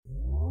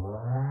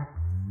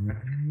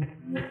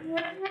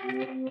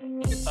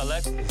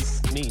That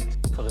is me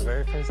for the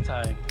very first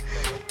time,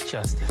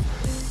 Justin.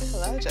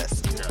 Hello,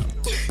 Justin.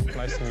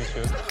 Nice to meet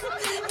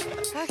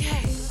you.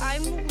 Okay,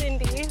 I'm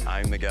Lindy.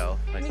 I'm Miguel.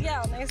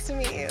 Miguel, nice to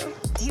meet you.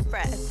 Deep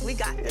breath. We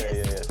got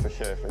this. Yeah, for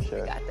sure.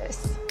 We got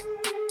this.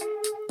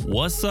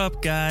 What's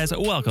up, guys?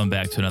 Welcome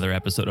back to another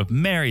episode of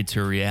Married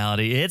to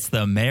Reality. It's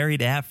the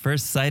Married at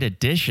First Sight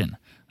edition.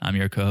 I'm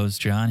your co-host,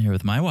 John, here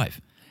with my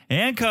wife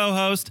and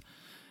co-host.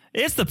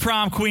 It's the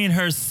prom queen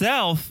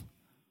herself.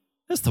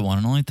 It's the one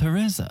and only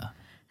Teresa.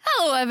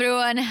 Hello,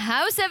 everyone.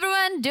 How's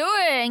everyone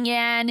doing?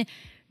 And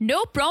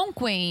no prom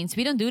queens.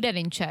 We don't do that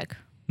in Czech.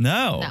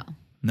 No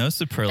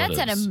superlatives.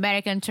 That's an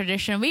American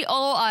tradition. We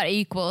all are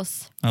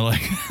equals. I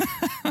like.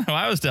 Well,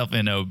 I was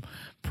definitely no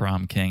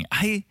prom king.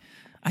 I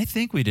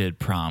think we did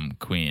prom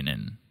queen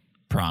and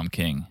prom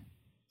king.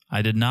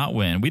 I did not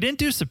win. We didn't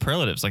do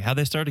superlatives, like how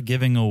they started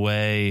giving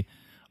away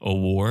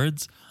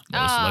awards.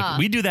 Like,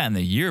 we do that in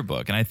the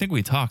yearbook, and I think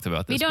we talked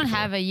about this. We don't before.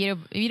 have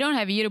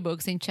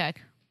yearbooks in Czech.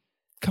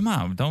 Come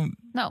on, don't.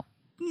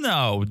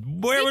 No.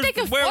 Where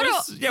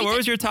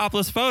was your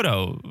topless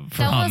photo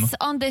from? That was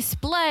on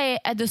display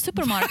at the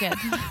supermarket.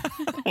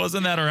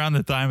 Wasn't that around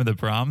the time of the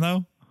prom,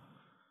 though?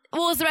 It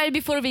was right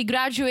before we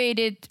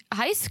graduated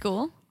high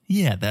school.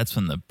 Yeah, that's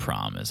when the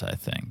prom is, I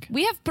think.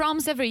 We have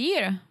proms every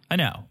year. I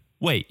know.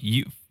 Wait,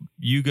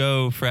 you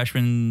go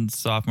freshman,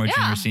 sophomore,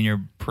 junior, senior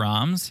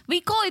proms?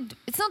 We call it,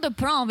 it's not a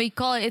prom, we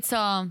call it,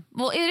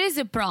 it is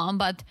a prom,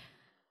 but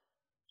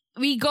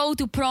we go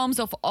to proms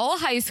of all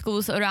high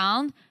schools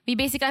around. We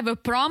basically have a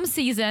prom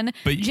season,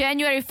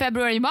 January,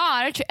 February,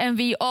 March, and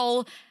we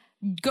all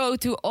go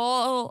to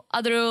all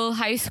other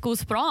high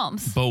schools'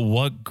 proms. But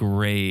what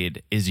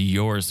grade is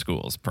your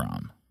school's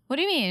prom? What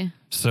do you mean?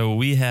 So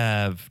we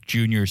have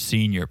junior,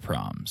 senior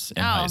proms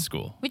in high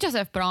school. We just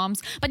have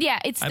proms. But yeah,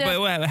 it's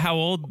but how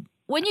old?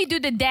 When you do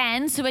the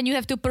dance, when you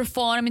have to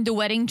perform in the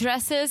wedding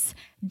dresses,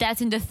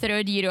 that's in the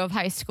third year of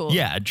high school.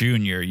 Yeah,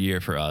 junior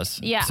year for us.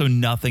 Yeah. So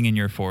nothing in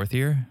your fourth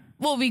year?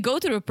 Well, we go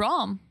to the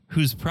prom.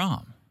 Whose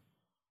prom?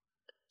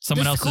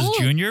 Someone else's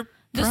junior prom?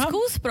 The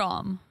school's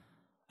prom.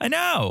 I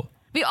know.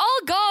 We all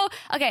go,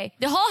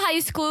 the whole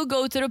high school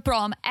go to the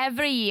prom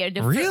every year.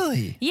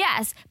 Really?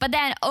 Yes, but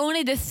then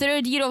only the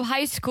third year of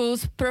high school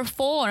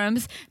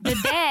performs the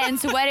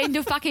dance wearing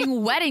the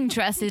fucking wedding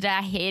dresses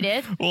that I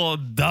hated. Well,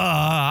 duh.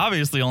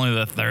 Obviously only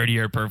the third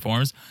year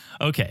performs.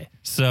 Okay,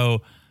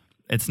 so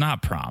it's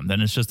not prom.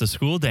 Then it's just a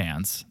school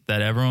dance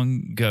that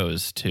everyone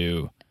goes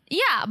to.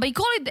 Yeah, but you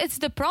call it's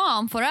the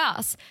prom for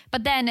us.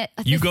 But then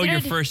you go your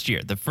first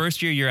year. The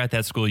first year you're at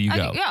that school, you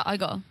go. Yeah, I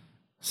go.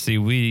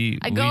 See,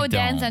 I go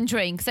dance and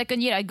drink.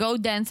 Second year, I go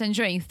dance and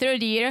drink.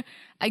 Third year,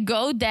 I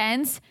go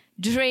dance,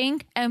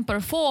 drink, and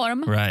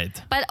perform. Right.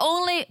 But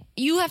only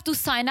you have to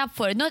sign up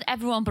for it. Not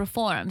everyone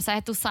performs.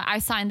 I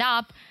signed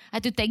up. I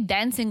had to take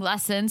dancing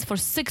lessons for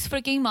 6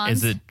 freaking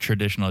months. Is it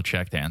traditional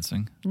Czech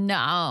dancing?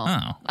 No.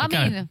 Oh. What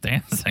kind of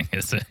dancing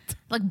is it?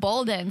 Like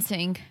ball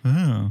dancing.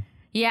 Oh.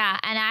 Yeah,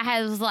 and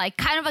I was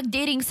kind of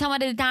dating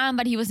someone at the time,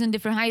 but he was in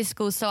different high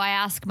school. So I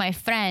asked my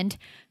friend,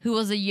 who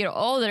was a year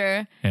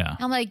older. Yeah.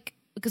 I'm like,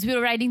 because we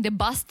were riding the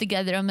bus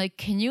together. I'm like,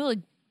 can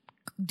you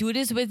do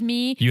this with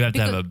me? You have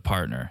to have a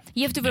partner.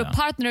 You have to have a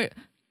partner,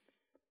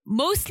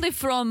 mostly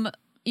from,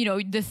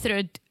 the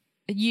third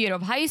year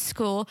of high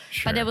school.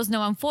 Sure. But there was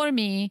no one for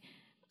me.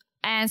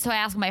 And so I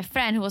asked my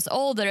friend who was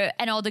older,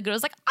 and all the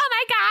girls like, oh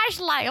my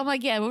gosh, I'm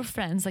like, yeah, we're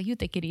friends. You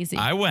take it easy.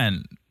 I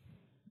went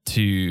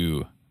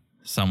to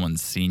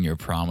someone's senior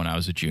prom when I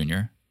was a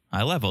junior.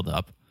 I leveled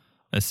up.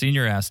 A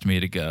senior asked me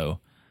to go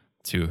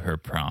to her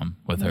prom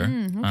with her.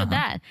 Look at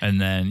that.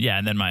 And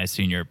then my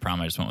senior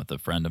prom, I just went with a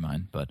friend of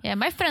mine. But yeah,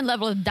 my friend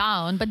leveled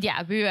down, but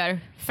yeah, we were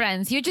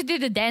friends. He just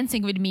did the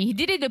dancing with me. He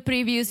did it the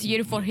previous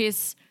year for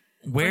his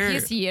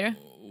year.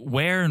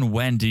 Where and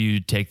when do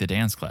you take the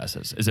dance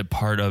classes? Is it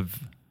part of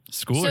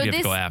school or do you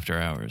have to go after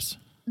hours?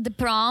 The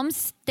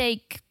proms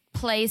take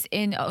place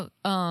in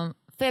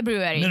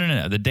February.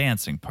 No. The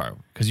dancing part,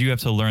 because you have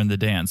to learn the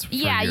dance.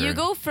 You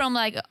go from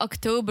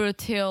October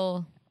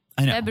till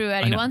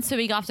February, once a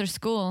week after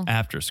school.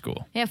 After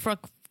school. Yeah, for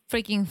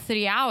freaking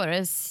 3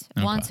 hours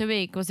once a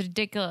week. It was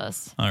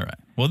ridiculous. All right.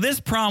 Well,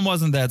 this prom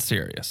wasn't that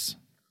serious.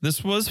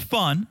 This was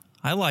fun.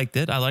 I liked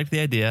it. I liked the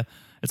idea.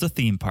 It's a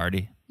theme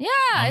party. Yeah,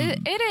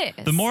 it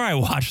is. The more I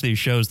watch these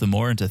shows, the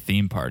more into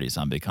theme parties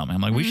I'm becoming.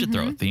 I'm like, we should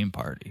throw a theme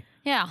party.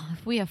 Yeah,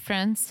 if we have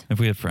friends. If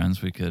we had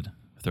friends, we could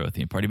throw a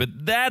theme party.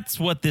 But that's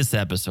what this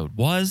episode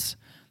was.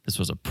 This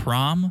was a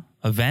prom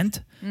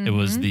event. It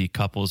was the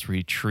couple's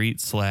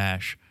retreat /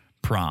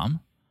 prom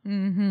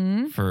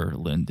for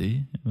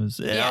Lindy. It was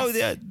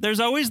there's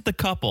always the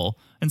couple,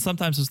 and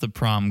sometimes it's the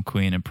prom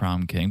queen and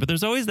prom king, but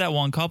there's always that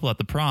one couple at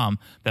the prom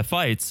that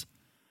fights.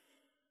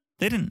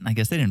 I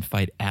guess they didn't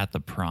fight at the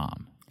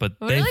prom, but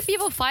really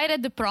people fight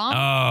at the prom?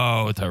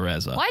 Oh,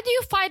 Teresa. Why do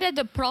you fight at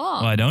the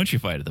prom? Why don't you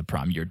fight at the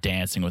prom? You're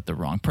dancing with the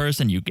wrong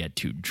person. You get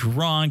too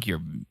drunk.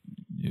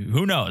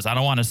 Who knows? I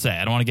don't want to say.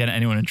 I don't want to get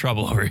anyone in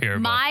trouble over here.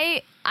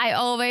 I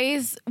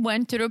always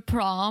went to the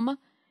prom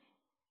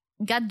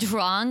got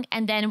drunk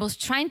and then was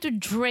trying to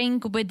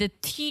drink with the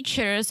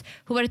teachers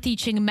who were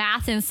teaching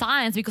math and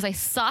science because I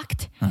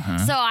sucked.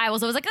 So I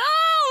was always like,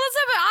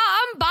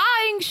 I'm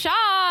buying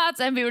shots.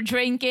 And we were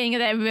drinking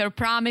and then we were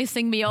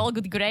promising me all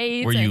good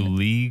grades. Were you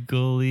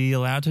legally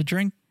allowed to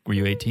drink? Were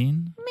you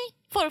 18? Me?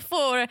 For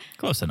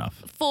Close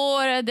enough.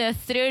 For the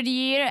third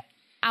year,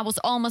 I was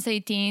almost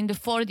 18. The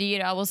fourth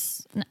year, I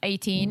was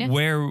 18.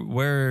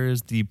 Where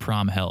is the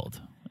prom held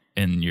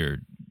in your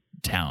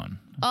town?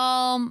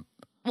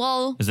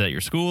 Well, Is it at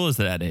your school? Is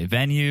it at a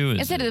venue?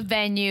 it's at a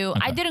venue. Okay.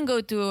 I didn't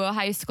go to a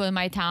high school in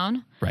my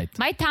town. Right.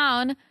 My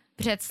town,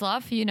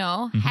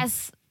 Břeclav,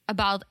 has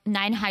about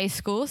 9 high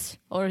schools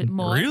or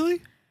more.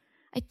 Really?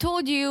 I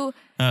told you,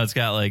 Oh, it's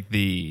got like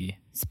the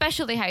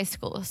specialty high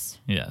schools.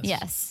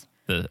 Yes.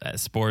 the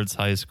sports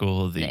high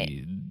school,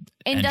 the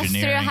Industrial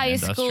engineering, high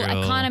school,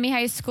 industrial- economy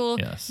high school,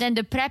 Yes. then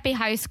the preppy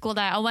high school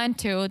that I went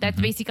to. That's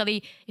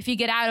basically, if you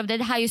get out of that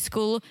high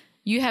school,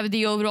 you have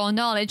the overall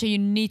knowledge and you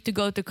need to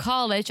go to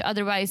college.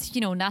 Otherwise,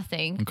 you know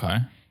nothing. Okay.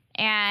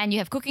 And you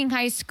have cooking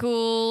high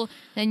school,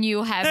 then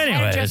you have Anyways.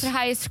 hairdresser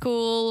high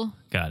school,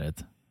 Got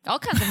it. all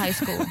kinds of high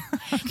school.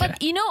 But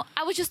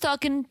I was just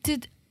talking to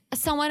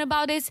someone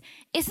about this.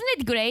 Isn't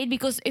it great?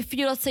 Because if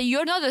you, let's say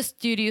you're not a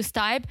studious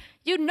type,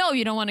 you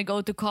don't want to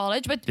go to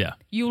college, but Yeah.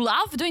 you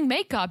love doing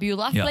makeup, you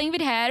love Yeah. playing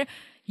with hair.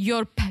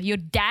 Your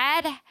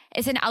dad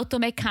is an auto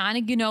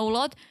mechanic, you know a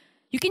lot.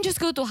 You can just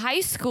go to high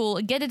school,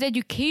 get an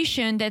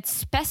education that's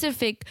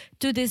specific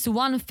to this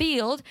one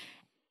field,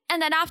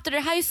 and then after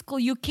high school,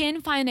 you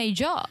can find a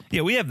job.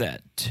 Yeah, we have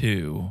that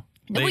too.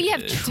 Well, you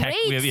have trade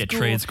we have school,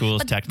 trade schools,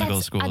 but technical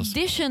that's schools.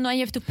 Additional,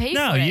 you have to pay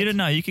No, for it. you didn't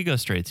know. You could go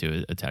straight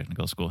to a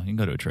technical school. You can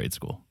go to a trade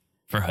school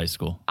for high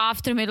school.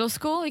 After middle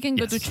school, you can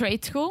go to Yes.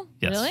 trade school.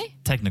 Yes. Really?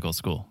 Technical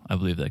school, I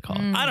believe they call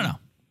it. I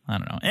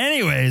don't know.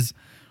 Anyways,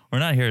 we're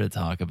not here to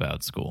talk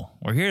about school.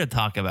 We're here to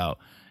talk about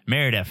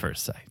Married at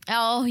First Sight.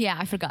 Oh, yeah,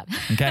 I forgot.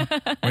 Okay?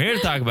 We're here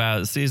to talk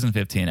about season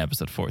 15,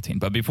 episode 14.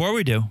 But before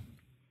we do,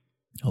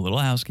 a little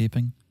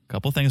housekeeping. A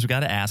couple things we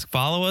got to ask.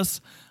 Follow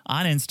us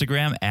on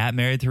Instagram at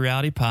Married to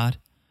Reality Pod.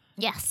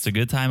 Yes. It's a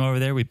good time over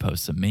there. We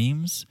post some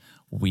memes.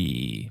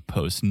 We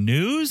post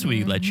news.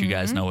 We let you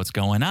guys know what's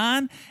going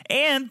on.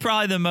 And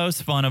probably the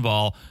most fun of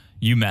all,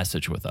 you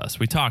message with us.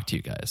 We talk to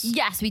you guys.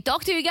 Yes, we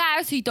talk to you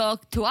guys. We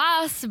talk to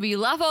us. We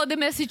love all the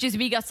messages.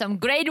 We got some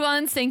great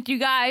ones. Thank you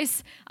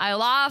guys. I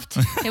laughed.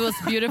 It was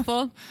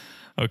beautiful.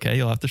 Okay,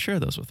 you'll have to share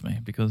those with me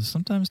because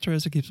sometimes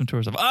Teresa keeps them to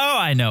herself. Oh,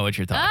 I know what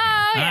you're talking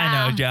about.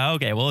 yeah. I know, Joe.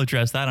 Okay, we'll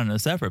address that on a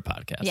separate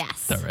podcast.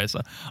 Yes.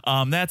 Teresa.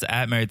 That's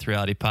at Married to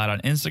Reality Pod on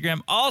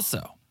Instagram.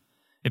 Also,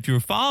 if you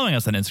were following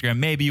us on Instagram,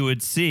 maybe you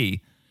would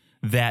see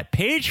that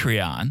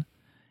Patreon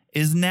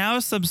is now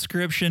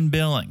subscription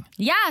billing.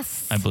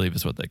 Yes. I believe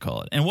is what they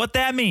call it. And what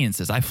that means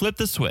is I flipped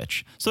the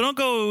switch. So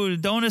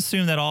don't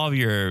assume that all of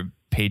your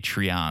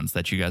Patreons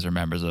that you guys are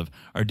members of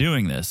are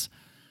doing this.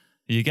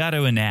 You got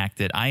to enact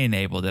it. I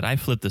enabled it. I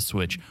flipped the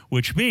switch,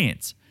 which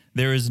means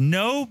there is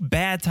no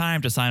bad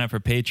time to sign up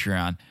for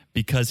Patreon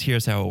because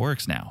here's how it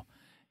works now.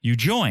 You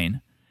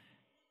join.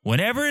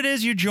 Whenever it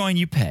is you join,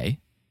 you pay.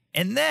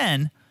 And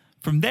then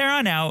from there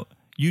on out,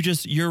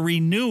 your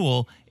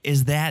renewal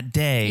is that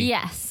day.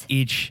 Yes.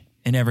 Each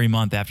and every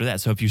month after that.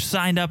 So if you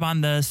signed up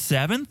on the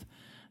 7th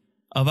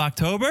of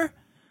October,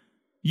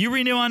 you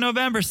renew on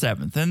November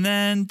 7th and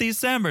then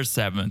December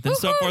 7th and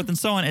so forth and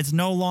so on. It's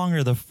no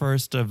longer the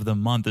first of the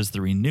month is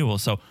the renewal.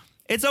 So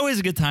it's always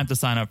a good time to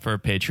sign up for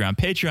Patreon.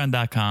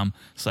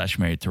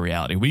 Patreon.com/married to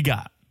reality. We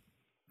got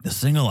the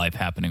single life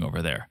happening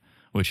over there,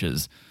 which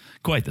is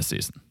quite the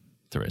season,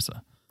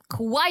 Teresa.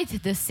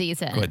 Quite the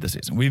season. Quite the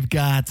season. We've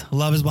got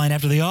Love is Blind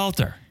After the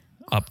Altar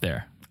up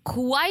there.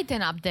 Quite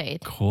an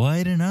update.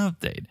 Quite an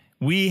update.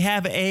 We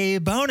have a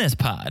bonus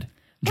pod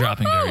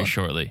dropping Woohoo! very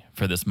shortly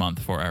for this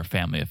month for our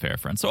family affair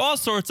friends. So all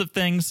sorts of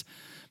things.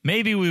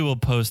 Maybe we will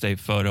post a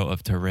photo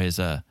of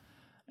Teresa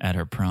at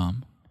her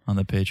prom on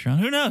the Patreon.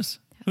 Who knows?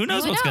 Who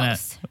knows what's going to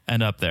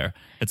end up there?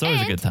 It's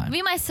always a good time.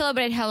 We might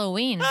celebrate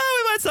Halloween. We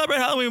might celebrate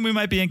Halloween. We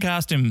might be in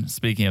costume,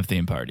 speaking of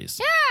theme parties.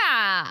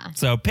 Yeah.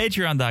 So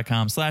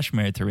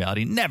patreon.com/married to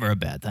reality. Never a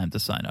bad time to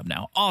sign up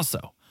now.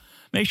 Also,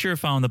 make sure you're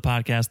following the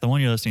podcast, the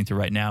one you're listening to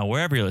right now,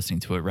 wherever you're listening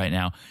to it right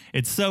now.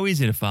 It's so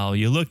easy to follow.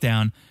 You look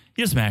down,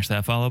 you smash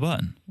that follow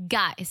button.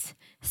 Guys,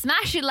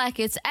 smash it like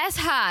it's as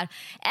hard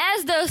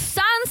as the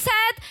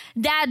sunset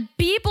that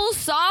people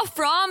saw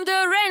from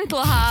the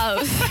rental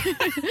house.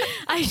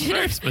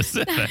 Very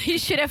specific. You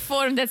should have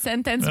formed that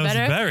sentence That was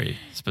better. very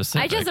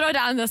specific. I just wrote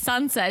down the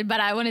sunset, but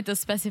I wanted to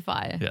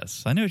specify.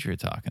 Yes, I knew what you were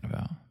talking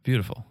about.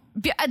 Beautiful.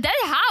 That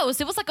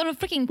house, it was like on a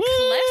freaking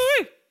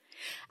cliff.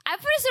 I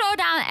first wrote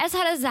down as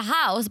hard as the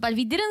house, but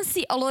we didn't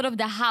see a lot of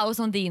the house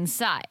on the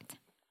inside.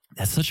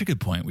 That's such a good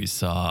point. We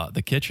saw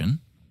the kitchen,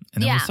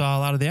 and then we Yeah. saw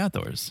a lot of the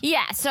outdoors.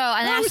 Yeah, so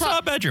and Oh, I we saw saw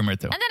a bedroom or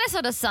two. and then I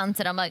saw the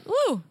sunset. I'm like,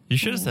 ooh, You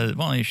should have said,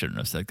 well, you shouldn't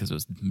have said because it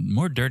was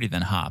more dirty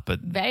than hot,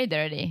 but very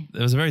dirty. it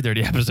was a very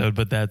dirty episode.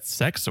 But that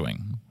sex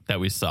swing that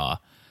we saw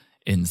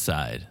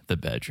inside the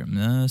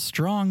bedroom,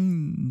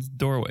 strong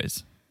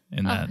doorways.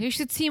 in that. You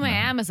should see my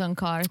Amazon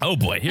cart. Oh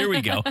boy, here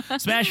we go.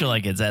 Smash it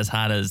like it's as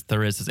hot as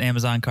Therissa's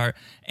Amazon cart.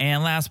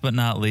 And last but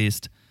not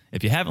least,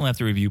 if you haven't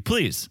left a review,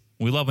 please.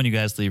 We love when you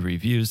guys leave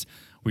reviews.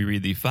 We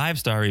read the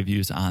 5-star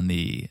reviews on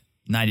the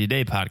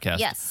 90-day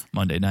podcast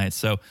Monday nights.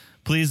 So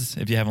please,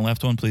 if you haven't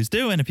left one, please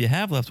do. And if you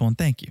have left one,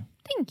 thank you.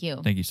 Thank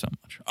you. Thank you so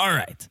much. All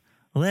right,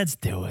 let's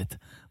do it.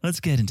 Let's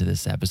get into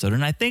this episode.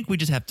 And I think we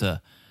just have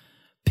to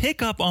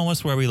pick up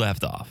almost where we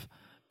left off,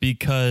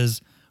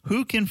 because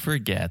who can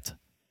forget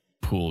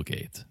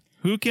Poolgate?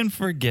 Who can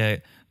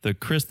forget the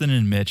Kristen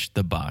and Mitch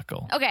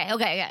debacle? Okay.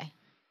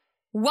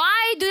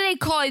 Why do they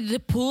call it the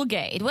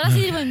Poolgate? What does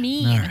it even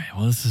mean? All right.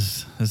 Well, this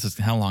is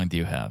how long do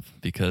you have?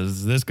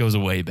 Because this goes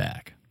way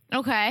back.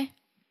 Okay.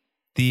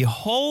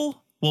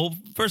 Well,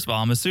 first of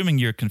all, I'm assuming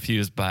you're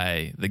confused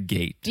by the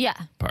gate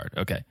part.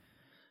 Okay.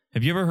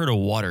 Have you ever heard of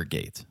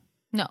Watergate?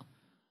 No.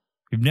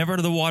 You've never heard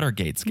of the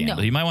Watergate scandal?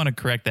 No. You might want to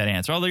correct that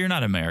answer, although you're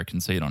not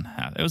American, so you don't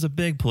have. It was a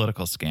big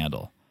political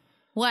scandal.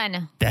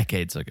 When?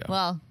 Decades ago.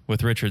 Well.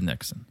 With Richard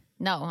Nixon.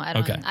 No, I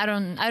don't. Okay. I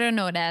don't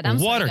know that. I'm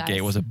sorry, Watergate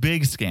guys. was a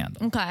big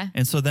scandal. Okay.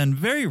 And so then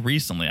very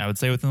recently, I would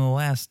say within the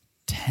last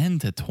 10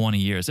 to 20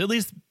 years, at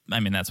least, I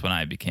mean, that's when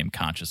I became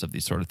conscious of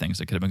these sort of things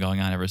that could have been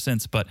going on ever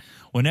since. But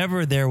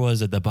whenever there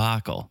was a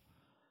debacle,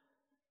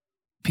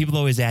 people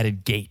always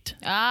added gate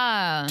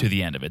to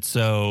the end of it.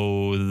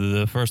 So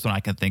the first one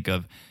I can think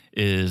of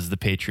is the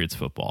Patriots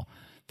football.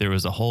 There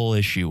was a whole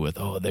issue with,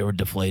 they were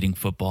deflating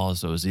football,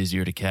 so it was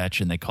easier to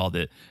catch, and they called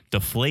it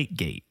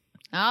Deflategate.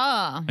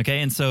 Oh. Okay,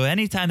 and so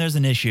anytime there's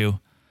an issue,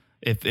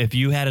 if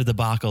you had a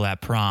debacle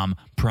at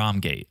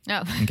promgate.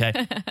 Oh.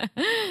 Okay?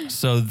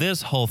 So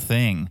this whole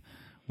thing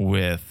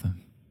with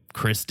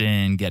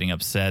Kristen getting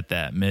upset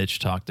that Mitch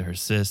talked to her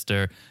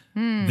sister,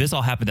 this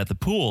all happened at the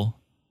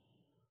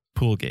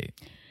Poolgate.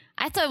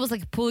 I thought it was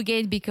like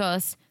Poolgate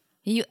because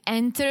you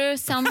enter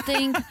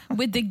something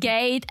with the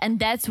gate and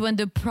that's when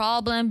the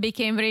problem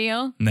became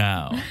real.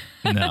 No.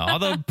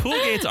 Although pool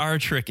gates are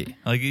tricky.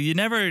 Like you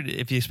never,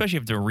 especially if you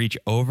have to reach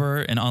over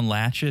and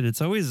unlatch it,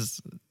 it's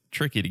always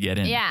tricky to get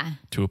in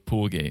to a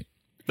pool gate.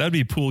 That would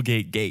be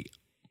Poolgate gate,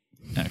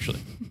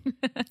 actually.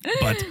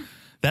 But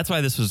that's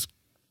why this was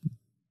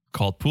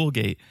called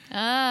Poolgate.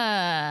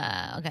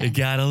 Okay. It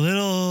got a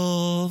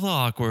little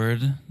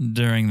awkward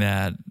during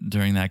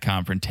that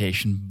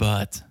confrontation,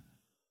 but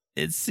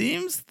it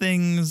seems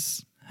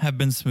things have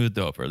been smoothed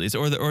over, at least,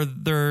 or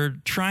they're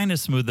trying to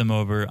smooth them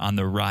over on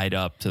the ride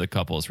up to the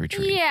couple's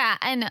retreat. Yeah,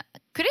 and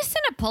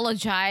Kristen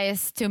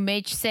apologized to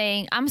Mitch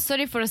saying, I'm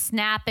sorry for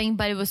snapping,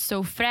 but it was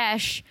so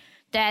fresh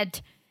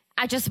that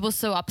I just was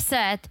so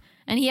upset.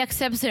 And he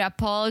accepts her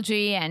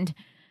apology, and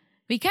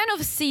we kind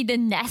of see the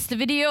next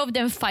video of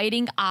them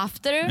fighting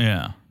after.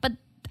 Yeah. But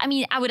I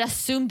mean, I would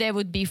assume they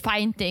would be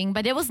fighting,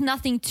 but there was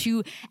nothing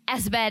too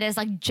as bad as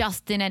like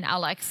Justin and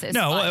Alexis.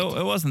 No,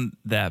 it wasn't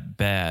that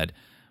bad.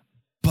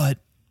 But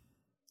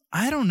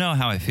I don't know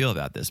how I feel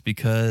about this,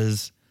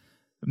 because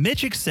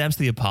Mitch accepts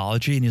the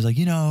apology and he's like,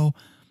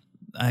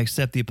 I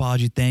accept the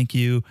apology. Thank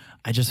you.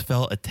 I just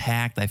felt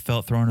attacked. I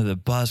felt thrown under the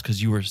bus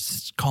because you were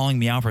calling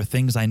me out for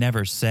things I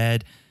never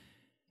said.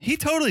 He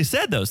totally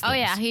said those things. Oh,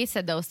 yeah, he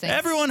said those things.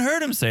 Everyone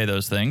heard him say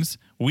those things.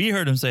 We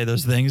heard him say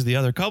those things. The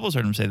other couples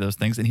heard him say those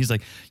things. And he's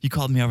like, you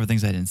called me out for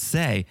things I didn't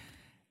say.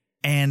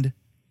 And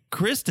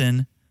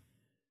Kristen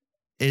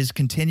is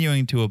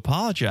continuing to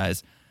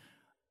apologize.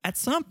 At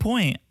some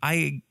point,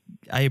 I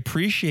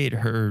appreciate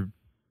her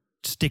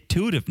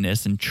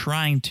stick-to-itiveness and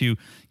trying to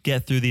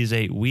get through these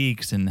 8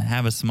 weeks and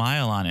have a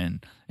smile on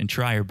it and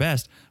try her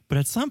best. But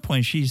at some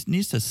point, she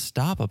needs to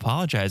stop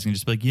apologizing and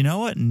just be like, you know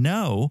what?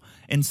 No,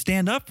 and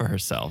stand up for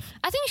herself.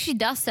 I think she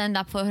does stand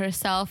up for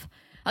herself.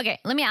 Okay,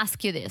 let me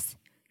ask you this.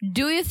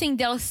 Do you think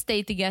they'll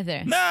stay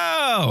together?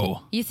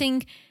 No! You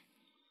think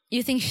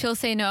she'll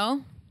say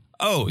no?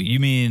 Oh, you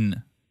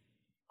mean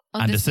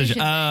on decision?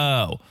 Day?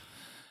 Oh,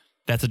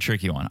 that's a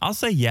tricky one. I'll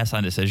say yes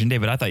on decision day,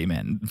 but I thought you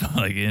meant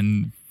like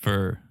in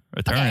for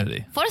eternity.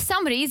 Okay. For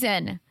some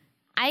reason,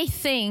 I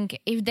think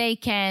if they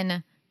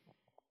can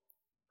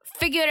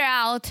figure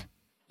out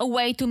a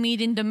way to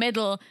meet in the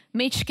middle,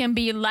 Mitch can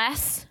be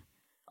less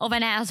of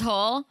an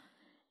asshole,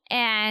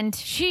 and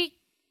she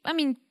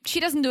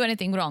doesn't do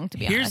anything wrong, to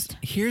be honest.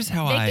 Here's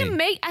how I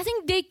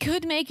think they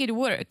could make it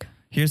work.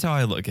 Here's how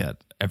I look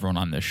at everyone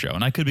on this show,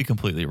 and I could be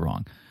completely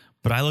wrong,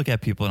 but I look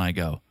at people and I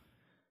go,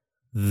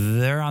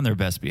 they're on their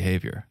best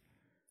behavior.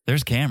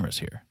 There's cameras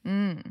here.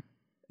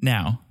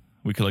 Now,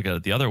 we could look at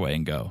it the other way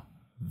and go,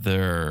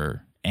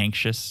 they're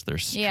anxious, they're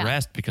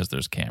stressed because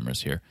there's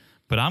cameras here.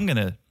 But I'm going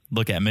to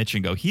look at Mitch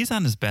and go, he's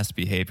on his best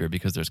behavior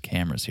because there's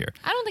cameras here.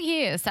 I don't think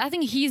he is. I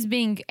think he's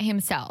being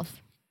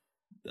himself.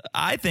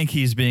 I think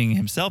he's being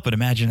himself, but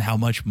imagine how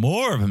much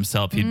more of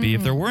himself he'd be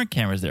if there weren't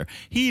cameras there.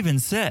 He even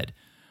said,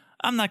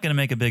 I'm not going to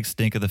make a big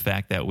stink of the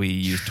fact that we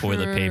use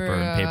toilet paper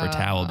and paper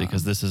towel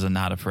because this is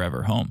not a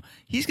forever home.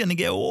 He's going to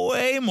get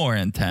way more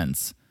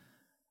intense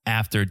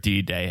after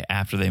D-Day,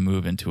 after they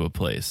move into a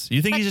place.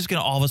 You think he's just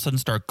going to all of a sudden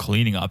start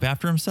cleaning up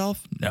after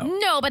himself?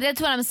 No, but that's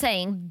what I'm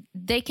saying.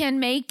 They can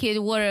make it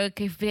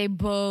work if they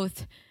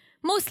both,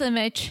 mostly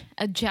Mitch,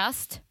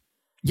 adjust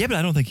Yeah, but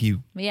I don't think he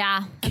Yeah,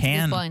 that's a good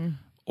can point.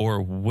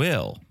 or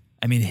will.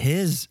 I mean,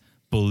 his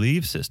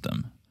belief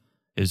system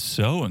is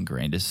so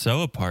ingrained, is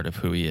so a part of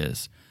who he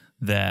is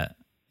that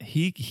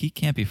he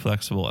can't be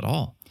flexible at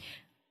all.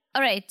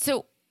 All right,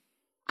 so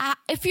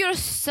if you're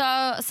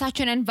such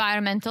an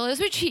environmentalist,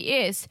 which he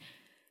is,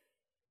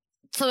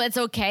 so it's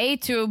okay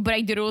to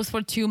break the rules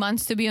for 2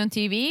 months to be on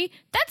TV.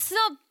 That's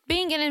not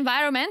being an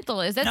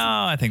environmentalist. That's,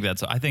 No, I think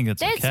it's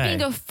that's okay.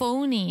 being a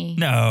phony.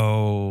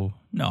 No,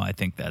 I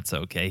think that's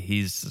okay.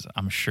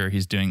 I'm sure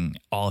he's doing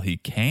all he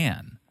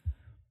can,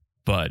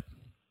 but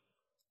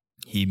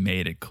he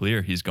made it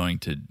clear he's going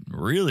to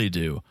really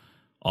do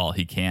all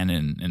he can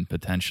and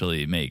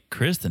potentially make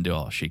Kristen do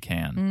all she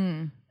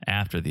can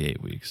after the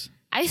 8 weeks.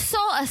 I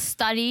saw a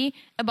study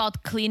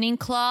about cleaning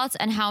cloths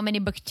and how many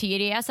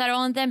bacteria are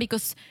on them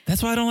because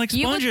That's why I don't like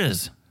You would-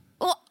 sponges.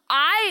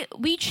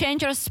 we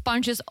change our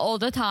sponges all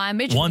the time.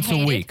 Which Once a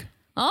hate week. It.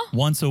 Huh?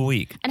 Once a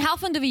week. And how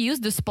often do we use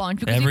the sponge?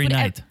 Because Every we put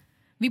night.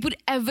 we put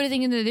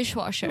everything in the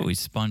dishwasher. We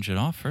sponge it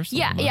off first.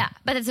 Yeah,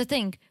 but that's the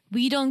thing.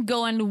 We don't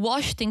go and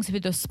wash things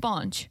with a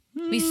sponge.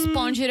 We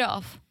sponge it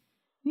off.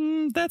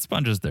 That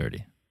sponge is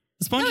dirty.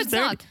 The sponge No, is it's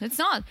dirty. not. It's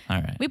not.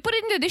 All right. We put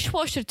it in the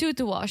dishwasher too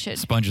to wash it.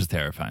 Sponges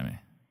terrify me.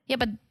 Yeah,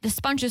 but the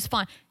sponge is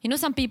fine. You know,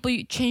 some people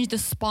you change the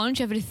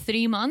sponge every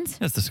 3 months.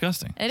 That's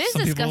disgusting. It is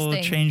Some disgusting.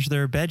 people change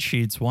their bed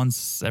sheets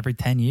once every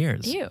 10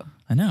 years. Ew.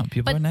 I know.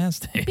 People But are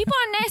nasty. People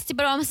are nasty,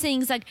 but what I'm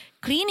saying is like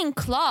cleaning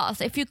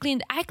cloth. If you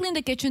I clean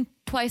the kitchen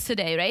twice a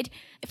day, right?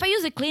 If I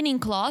use a cleaning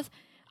cloth,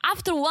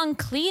 after one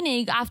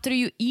cleaning, after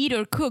you eat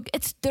or cook,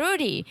 it's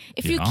dirty.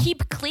 If you Yeah.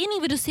 keep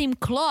cleaning with the same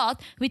cloth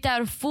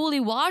without fully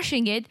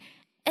washing it,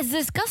 it's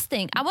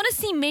disgusting. I want to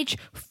see Mitch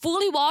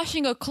fully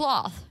washing a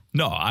cloth.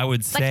 No, I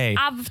would Like say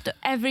after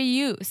every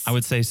use. I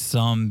would say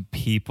some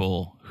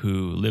people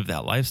who live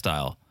that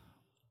lifestyle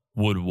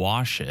would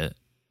wash it,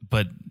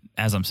 but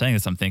as I'm saying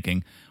this, I'm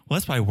thinking, well,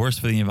 that's probably worse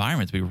for the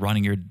environment to be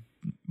running your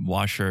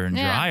washer and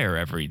Yeah. dryer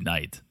every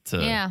night.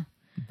 Yeah.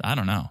 I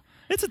don't know.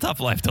 It's a tough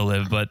life to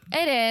live, but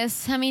It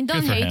is. I mean,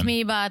 don't Good for hate him.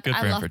 me, but Good for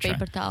I him love for trying.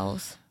 paper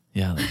towels.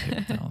 yeah, like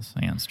paper towels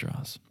and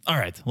straws. All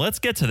right, let's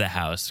get to the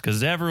house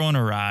because everyone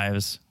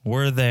arrives.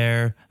 We're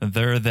there.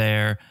 They're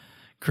there.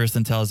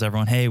 Kristen tells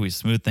everyone, hey, we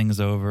smoothed things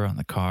over on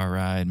the car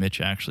ride. Mitch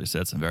actually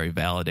said some very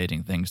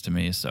validating things to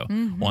me. So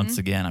once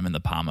again, I'm in the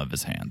palm of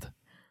his hand.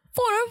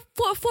 For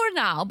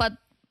now, but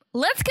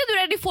let's get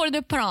ready for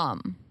the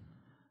prom.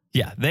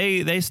 Yeah,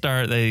 they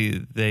start,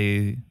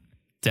 they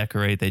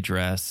decorate, they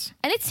dress.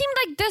 And it seemed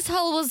like this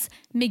whole was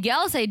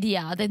Miguel's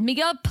idea, that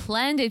Miguel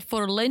planned it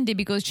for Lindy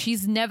because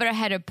she's never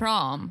had a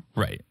prom.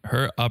 Right.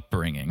 Her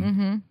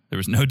upbringing, there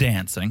was no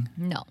dancing.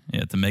 No. You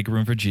had to make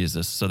room for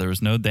Jesus. So there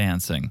was no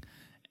dancing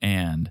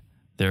and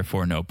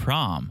therefore no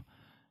prom.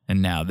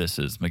 And now this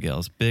is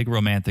Miguel's big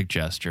romantic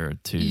gesture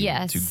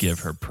to give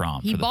her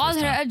prom. He for the bought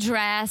first her time. a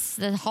dress,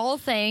 the whole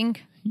thing.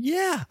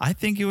 Yeah, I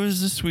think it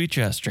was a sweet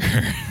gesture.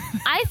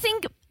 I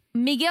think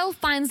Miguel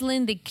finds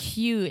Lindy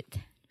cute.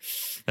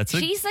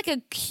 She's like a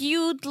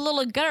cute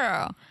little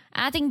girl.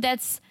 I think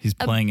he's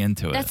playing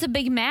into it. That's a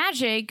big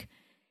magic,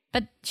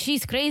 but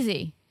she's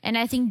crazy. And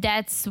I think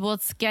that's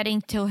what's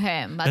getting to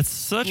him. But That's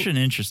such an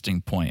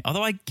interesting point.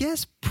 Although I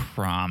guess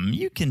prom,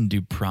 you can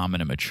do prom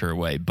in a mature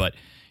way, but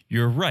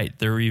you're right.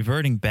 They're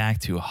reverting back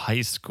to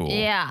high school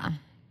yeah.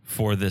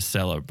 for this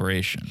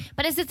celebration.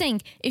 But it's the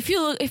thing. If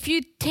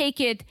you take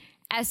it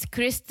as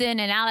Kristen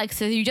and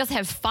Alex, you just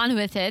have fun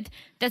with it,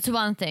 that's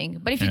one thing.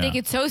 But if you Yeah. take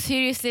it so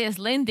seriously as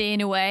Lindy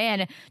in a way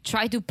and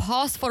try to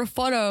pause for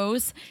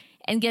photos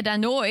and get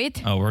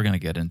annoyed. Oh, we're going to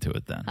get into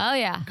it then. Oh,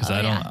 yeah. Because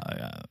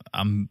yeah.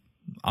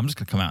 I'm just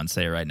going to come out and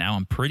say right now,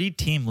 I'm pretty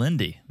Team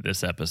Lindy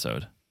this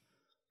episode.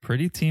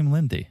 Pretty Team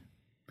Lindy.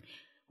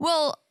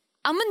 Well,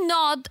 I'm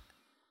not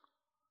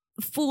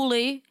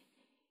fully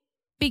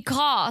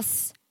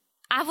because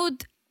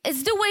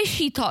it's the way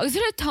she talks. It's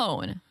her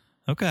tone.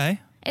 Okay.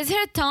 It's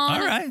her tone.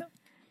 All right.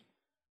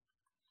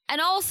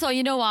 And also,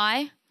 you know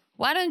why?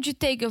 Why don't you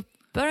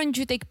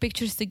take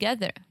pictures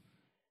together?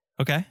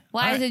 Okay.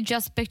 Why All is right. it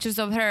just pictures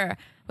of her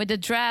with the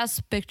dress,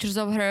 pictures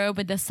of her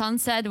with the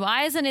sunset?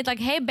 Why isn't it like,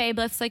 hey babe,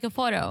 let's take a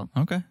photo?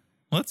 Okay.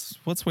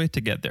 Let's wait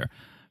to get there.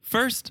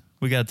 First,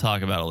 we got to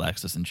talk about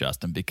Alexis and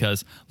Justin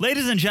because,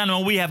 ladies and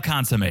gentlemen, we have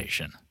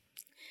consummation.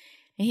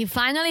 He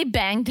finally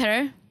banged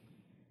her.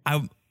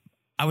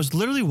 I was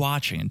literally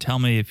watching, and tell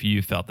me if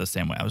you felt the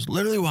same way. I was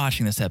literally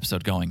watching this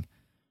episode going,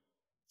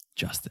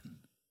 Justin,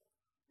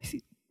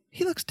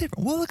 he looks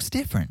different. What looks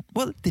different?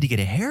 Well, did he get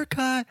a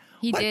haircut?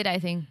 He What? did, I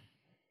think.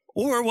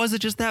 Or was it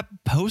just that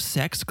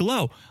post-sex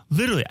glow?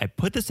 Literally, I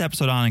put this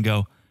episode on and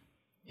go,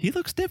 he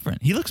looks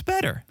different. He looks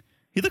better.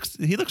 He looks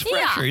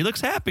fresher. He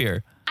looks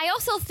happier. I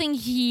also think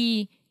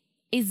he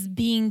is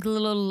being a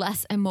little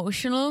less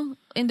emotional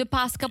in the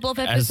past couple of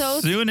As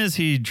episodes. soon as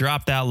he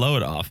dropped that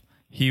load off,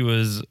 he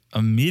was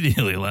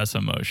immediately less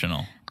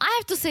emotional. I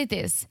have to say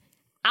this.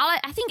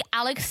 I think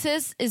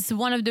Alexis is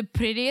one of the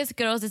prettiest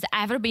girls that's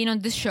ever been on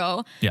this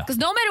show. Yeah. Because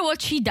no matter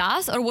what she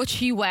does or what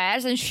she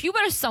wears, and she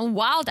wears some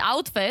wild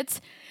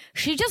outfits,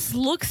 she just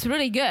looks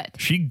really good.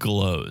 She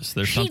glows.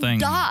 There's She something.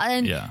 does.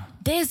 And Yeah.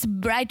 this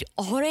bright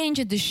orange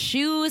and the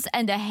shoes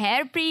and the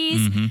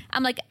hairpiece.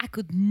 I'm like, I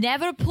could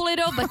never pull it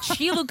off, but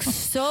she looks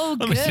so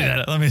good.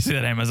 Let me see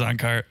that Amazon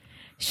cart.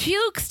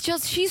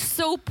 She's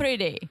so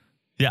pretty.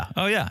 Yeah.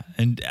 Oh, yeah.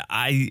 And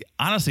I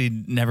honestly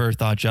never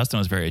thought Justin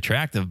was very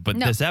attractive, but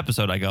this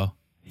episode I go,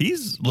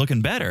 he's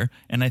looking better.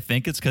 And I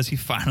think it's because he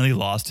finally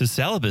lost his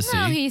celibacy.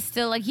 No, he's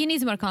still like, he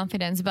needs more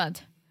confidence,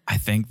 but I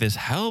think this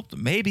helped.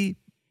 Maybe.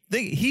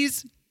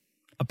 He's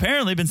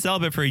apparently been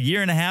celibate for 1.5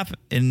 years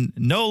and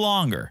no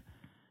longer.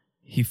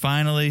 He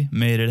finally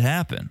made it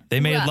happen. They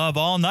made love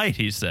all night,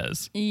 he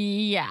says.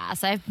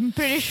 Yes, I'm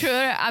pretty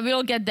sure. I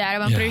will get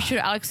there. I'm pretty sure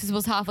Alexis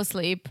was half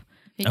asleep.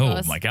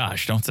 Oh my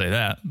gosh, don't say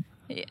that.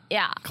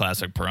 Yeah.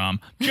 Classic prom.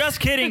 Just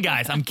kidding,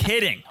 guys. I'm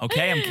kidding.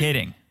 Okay, I'm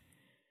kidding.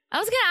 I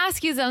was going to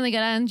ask you something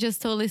and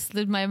just totally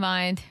slipped my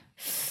mind.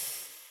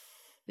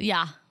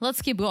 Yeah,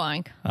 let's keep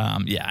going.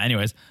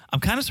 Anyways,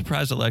 I'm kind of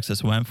surprised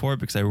Alexis went for it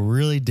because I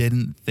really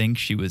didn't think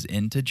she was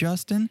into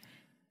Justin.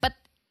 But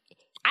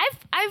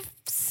I've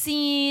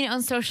seen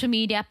on social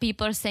media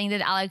people are saying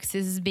that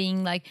Alexis is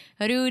being like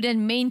rude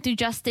and mean to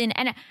Justin,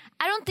 and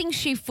I don't think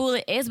she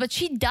fully is, but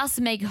she does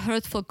make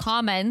hurtful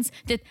comments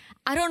that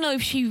I don't know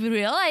if she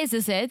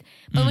realizes it,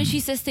 but when she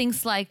says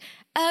things like,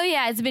 oh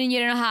yeah, it's been 1.5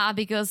 years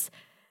because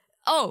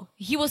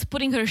he was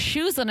putting her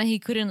shoes on and he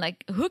couldn't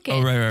like hook it.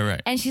 Oh,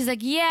 right. And she's like,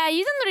 yeah,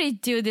 you don't really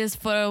do this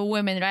for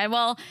women, right?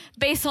 Well,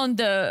 based on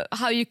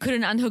how you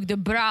couldn't unhook the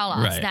bra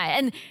last night.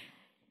 And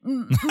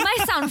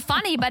might sound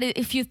funny, but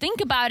if you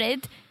think about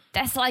it,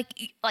 that's like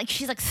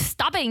she's like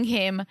stopping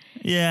him.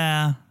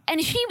 Yeah.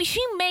 And she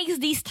makes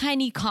these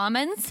tiny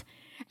comments,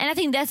 and I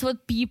think that's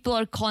what people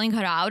are calling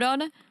her out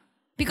on.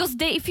 Because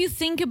if you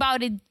think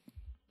about it,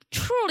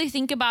 truly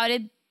think about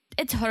it,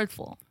 it's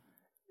hurtful.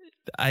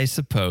 I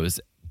suppose.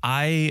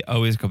 I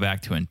always go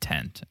back to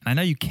intent. And I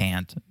know you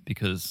can't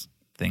because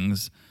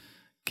things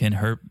can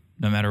hurt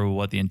no matter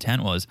what the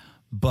intent was.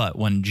 But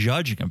when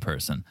judging a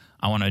person,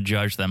 I want to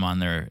judge them on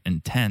their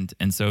intent.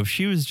 And so if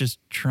she was just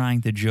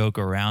trying to joke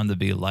around to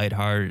be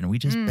lighthearted and we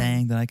just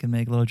banged and I can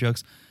make little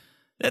jokes,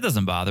 that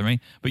doesn't bother me.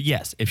 But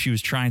yes, if she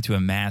was trying to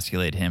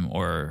emasculate him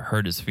or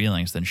hurt his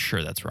feelings, then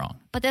sure, that's wrong.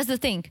 But that's the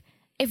thing.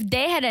 If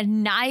they had a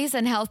nice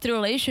and healthy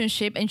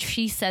relationship and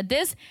she said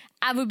this,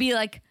 I would be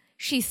like,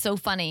 she's so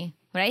funny.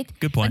 Right?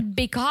 Good point. But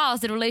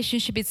because the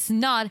relationship is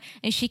not,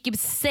 and she keeps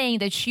saying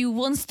that she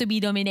wants to be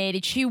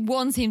dominated, she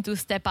wants him to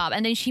step up,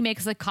 and then she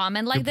makes a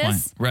comment like Good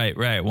this. Point.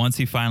 Right. Once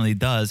he finally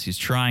does, he's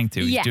trying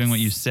to. He's doing what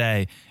you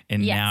say,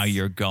 and now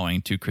you're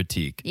going to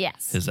critique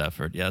his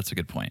effort. Yeah, that's a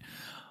good point.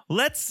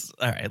 Let's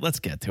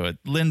get to it.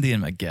 Lindy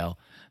and Miguel.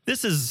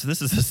 This is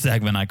a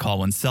segment I call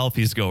when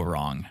selfies go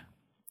wrong.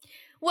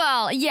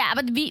 Well, yeah,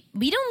 but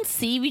we don't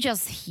see, we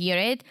just hear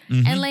it.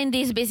 And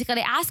Lindy is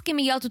basically asking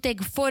Miguel to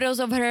take photos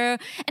of her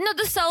and not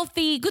the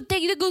selfie,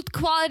 take the good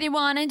quality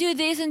one and do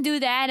this and do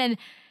that. And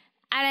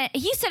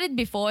he said it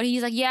before.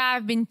 He's like, yeah,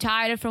 I've been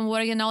tired from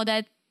work and all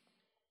that.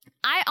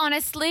 I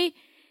honestly,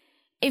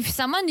 if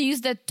someone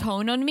used that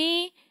tone on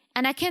me,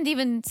 and I can't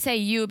even say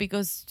you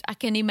because I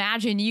can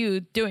imagine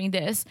you doing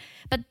this.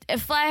 But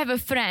if I have a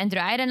friend,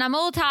 right, and I'm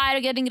all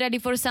tired getting ready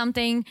for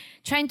something,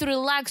 trying to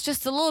relax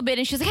just a little bit,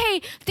 and she's like,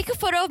 hey, take a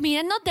photo of me,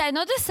 and not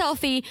the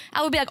selfie,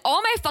 I would be like,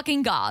 oh my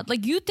fucking God,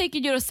 like you take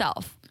it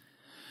yourself.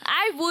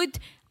 I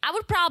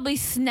would probably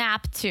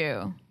snap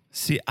too.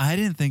 See, I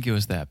didn't think it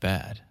was that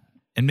bad.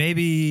 And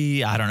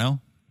maybe, I don't know,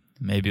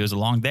 maybe it was a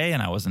long day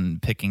and I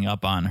wasn't picking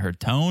up on her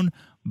tone,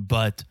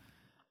 but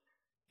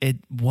it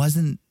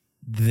wasn't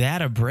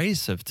that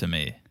abrasive to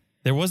me.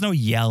 There was no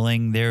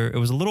yelling. It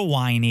was a little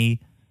whiny.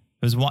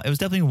 It was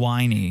definitely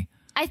whiny.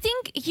 I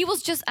think he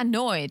was just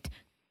annoyed.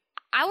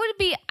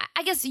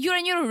 I guess you're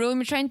in your room,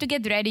 you're trying to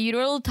get ready,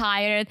 you're a little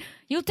tired,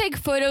 you'll take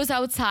photos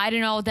outside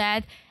and all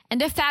that.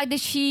 And the fact that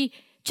she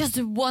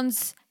just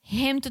wants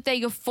him to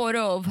take a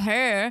photo of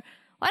her,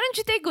 why don't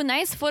you take a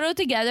nice photo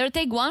together,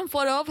 take one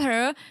photo of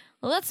her,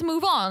 let's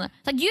move on.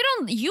 Like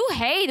you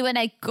hate when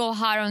I go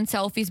hard on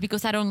selfies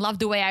because I don't love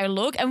the way I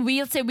look, and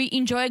we'll say we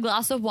enjoy a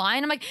glass of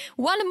wine. I'm like,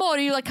 one more,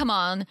 you're like, come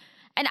on.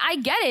 And I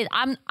get it.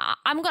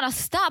 I'm gonna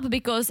stop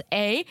because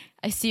A,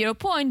 I see your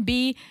point.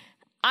 B,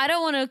 I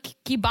don't want to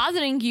keep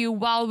bothering you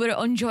while we're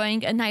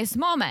enjoying a nice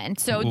moment.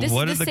 So this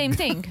is the same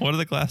thing. What did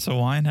the glass of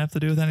wine have to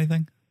do with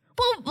anything?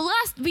 Well,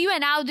 we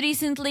went out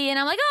recently and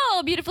I'm like,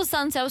 oh, beautiful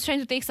sunset. I was trying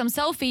to take some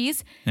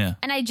selfies. Yeah.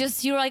 And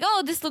you were like,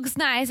 oh, this looks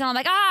nice. And I'm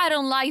like, I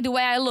don't like the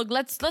way I look.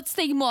 Let's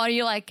take more.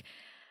 You're like,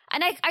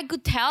 and I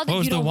could tell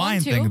that you don't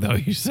want to. What was the wine thing though,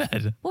 you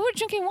said? Well, we're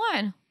drinking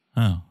wine.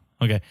 Oh,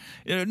 okay.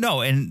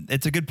 No, and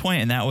it's a good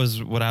point. And that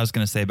was what I was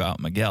going to say about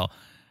Miguel.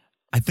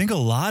 I think a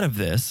lot of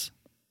this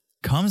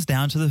comes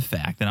down to the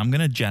fact that I'm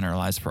going to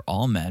generalize for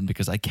all men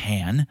because I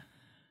can.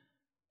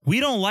 We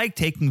don't like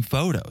taking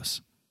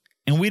photos.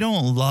 And we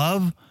don't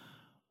love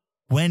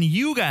when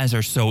you guys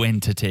are so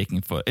into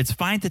taking photos. It's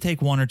fine to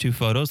take 1 or 2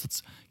 photos.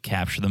 Let's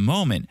capture the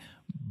moment.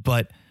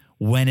 But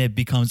when it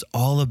becomes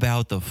all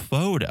about the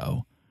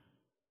photo,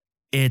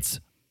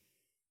 it's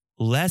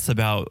less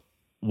about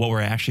what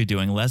we're actually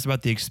doing, less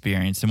about the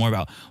experience, and more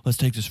about let's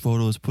take this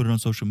photo, let's put it on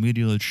social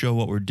media, let's show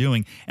what we're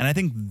doing. And I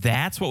think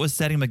that's what was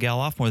setting Miguel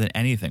off more than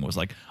anything, was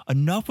like,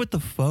 enough with the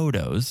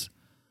photos.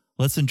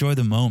 Let's enjoy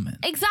the moment.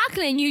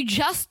 Exactly. And you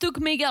just took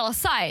Miguel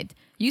aside.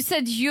 You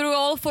said you're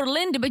all for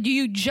Lindy, but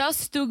you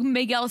just took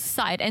Miguel's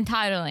side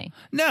entirely.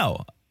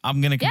 No, I'm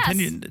going to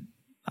continue. Yes.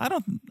 I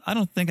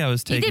don't think I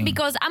was taking... He did,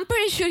 because I'm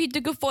pretty sure he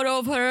took a photo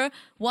of her,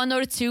 one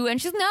or two,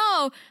 and she's,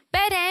 no,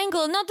 bad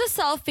angle, not the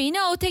selfie,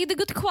 no, take the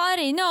good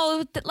quality,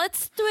 no,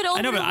 let's do it over.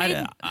 I know, but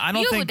I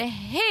don't you think... would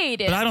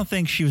hate it. But I don't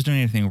think she was doing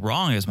anything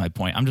wrong, is my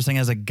point. I'm just saying,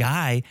 as a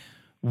guy,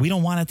 we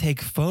don't want to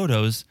take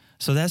photos,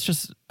 so that's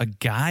just a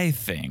guy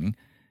thing.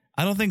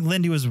 I don't think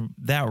Lindy was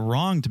that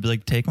wrong to be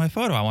like, take my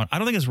photo. I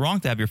don't think it's wrong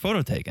to have your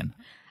photo taken.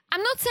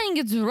 I'm not saying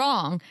it's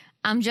wrong.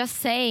 I'm just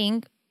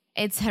saying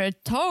it's her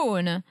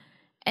tone.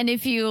 And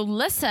if you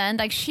listen,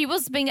 like, she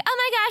was being, oh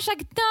my gosh,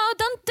 like, no,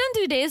 don't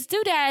do this,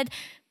 do that.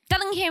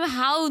 Telling him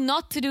how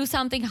not to do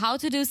something, how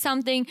to do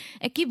something,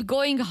 and keep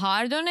going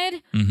hard on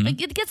it. Mm-hmm.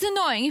 Like, it gets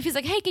annoying. If he's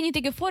like, hey, can you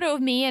take a photo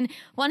of me? And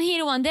one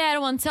here, one there,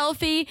 one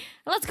selfie.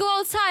 Let's go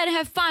outside and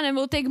have fun, and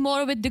we'll take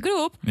more with the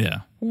group.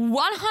 Yeah.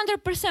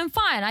 100%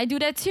 fine. I do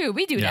that too.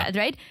 We do that,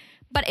 right?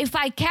 But if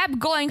I kept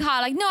going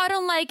hard, like, no, I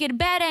don't like it,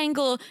 bad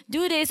angle,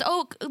 do this,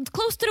 oh,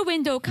 close to the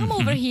window, come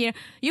over here,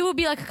 you would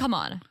be like, come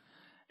on.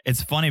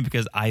 It's funny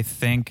because I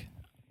think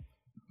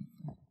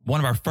one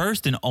of our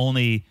first and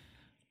only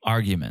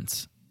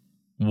arguments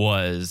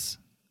was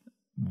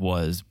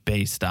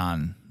based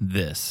on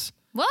this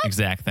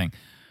exact thing.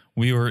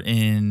 We were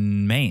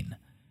in Maine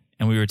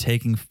and we were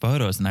taking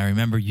photos, and I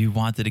remember you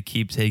wanted to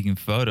keep taking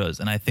photos,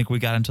 and I think we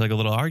got into like a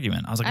little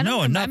argument. I was like,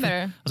 no, enough.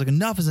 I was like,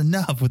 enough is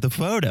enough with the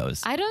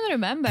photos. I don't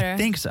remember. I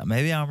think so.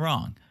 Maybe I'm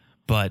wrong,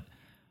 but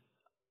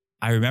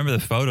I remember the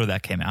photo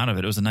that came out of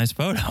it. It was a nice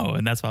photo,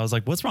 and that's why I was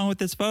like, what's wrong with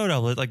this photo?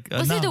 Like,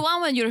 was it the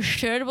one when your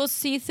shirt was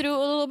see-through a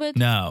little bit?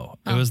 No,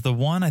 it was the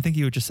one I think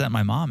you just sent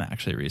my mom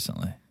actually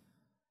recently.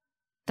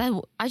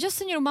 I just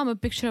sent your mom a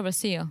picture of a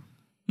seal.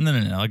 No,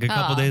 like a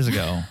couple days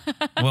ago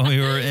when we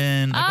were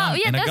in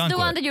that's the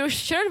one that your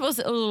shirt was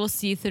a little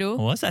see-through.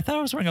 Was? I thought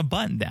I was wearing a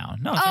button down.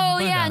 No.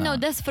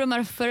 That's from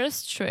our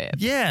first trip.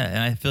 Yeah, and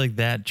I feel like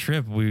that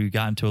trip we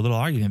got into a little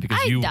argument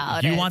because you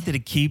wanted to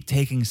keep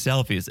taking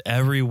selfies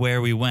everywhere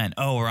we went.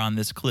 Oh, we're on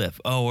this cliff.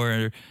 Oh,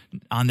 we're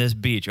on this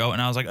beach. Oh,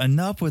 and I was like,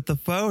 enough with the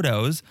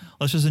photos.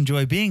 Let's just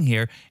enjoy being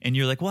here. And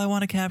you're like, well, I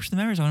want to capture the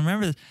memories. I want to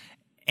remember this.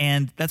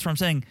 And that's what I'm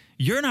saying.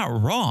 You're not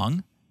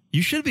wrong.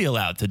 You should be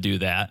allowed to do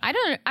that.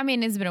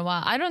 It's been a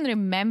while. I don't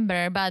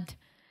remember, but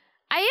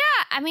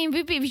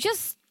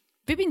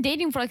we've been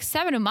dating for like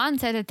 7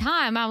 months at a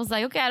time. I was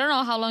like, okay, I don't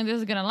know how long this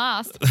is going to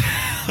last.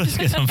 Let's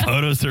get some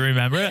photos to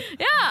remember it.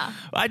 Yeah.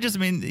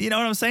 You know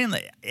what I'm saying?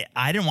 Like,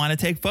 I didn't want to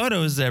take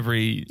photos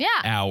every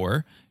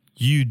hour.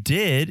 You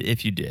did,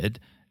 if you did.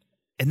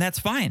 And that's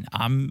fine.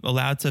 I'm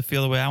allowed to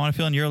feel the way I want to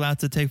feel, and you're allowed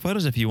to take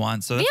photos if you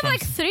want. So we have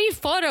like 3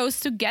 photos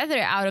together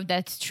out of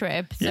that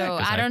trip. So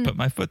I put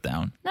my foot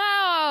down. No.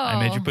 I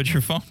made you put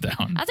your phone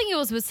down. I think it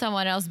was with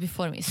someone else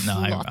before me. No,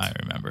 I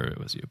remember it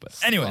was you. But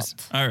anyways,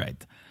 all right.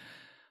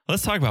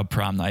 Let's talk about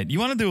prom night. You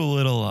want to do a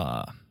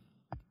little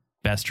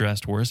best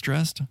dressed, worst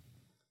dressed?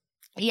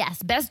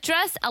 Yes. Best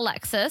dressed,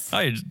 Alexis.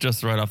 Oh,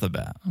 just right off the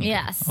bat. Okay.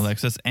 Yes.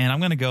 Alexis. And I'm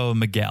going to go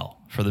Miguel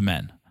for the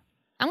men.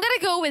 I'm going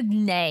to go with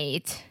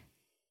Nate.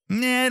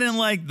 Nah, I didn't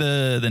like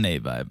the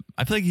Nate vibe.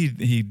 I feel like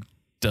he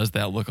does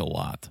that look a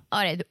lot. All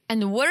right.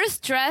 And the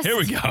worst dress. Here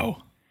we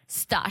go.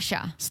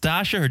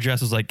 Stasha, her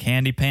dress was like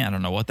candy paint. I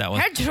don't know what that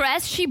was. Her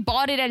dress, she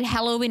bought it at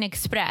Halloween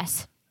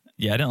Express.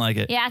 Yeah, I didn't like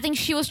it. Yeah, I think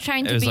she was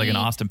trying to be... It was like an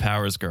Austin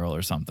Powers girl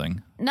or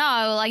something.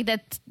 No, like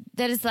that.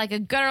 There is like a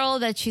girl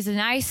that she's an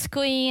ice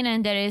queen,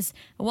 and there is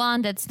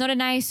one that's not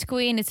an ice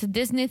queen. It's a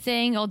Disney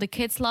thing. All the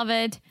kids love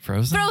it.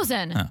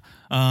 Frozen.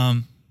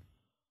 Oh.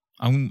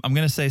 I'm going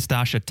to say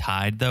Stasha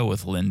tied, though,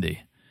 with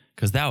Lindy,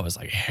 because that was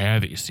like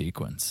heavy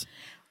sequence.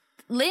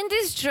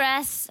 Lindy's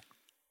dress,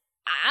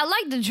 I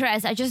like the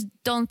dress. I just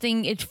don't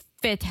think it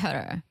fit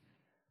her.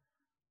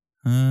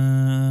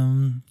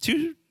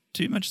 Too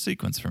much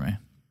sequence for me.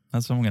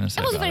 That's what I'm going to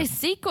say. It was very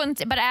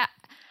sequenced, but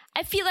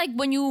I feel like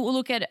when you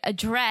look at a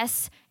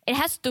dress, it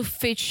has to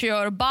fit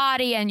your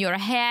body and your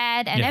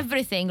head and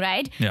everything,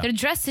 right? Yeah. There are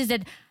dresses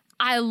that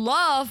I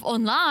love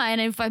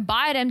online, and if I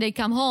buy them, they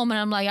come home and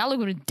I'm like, I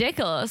look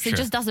ridiculous. Sure. It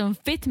just doesn't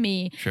fit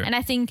me. Sure. And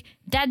I think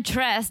that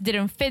dress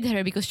didn't fit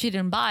her because she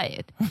didn't buy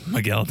it.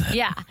 Miguel did.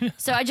 Yeah.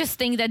 So I just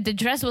think that the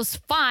dress was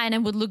fine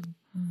and would look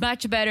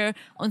much better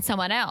on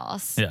someone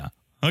else. Yeah.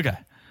 Okay.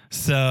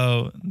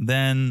 So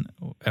then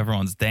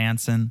everyone's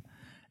dancing,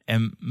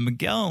 and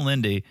Miguel and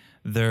Lindy,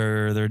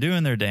 they're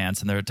doing their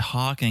dance, and they're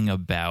talking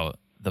about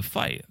the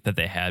fight that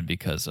they had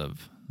because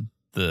of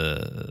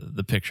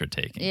the picture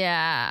taking.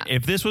 Yeah.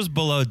 If this was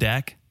Below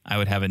Deck, I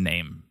would have a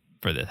name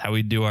for this. How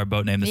we do our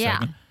boat name this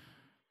segment.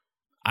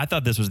 I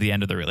thought this was the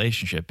end of the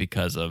relationship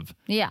because of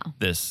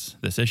this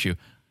issue.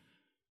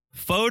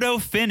 Photo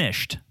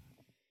finished.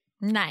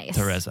 Nice.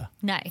 Teresa.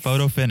 Nice.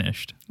 Photo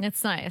finished.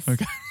 That's nice.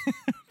 Okay.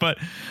 But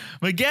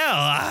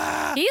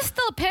Miguel, He's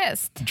still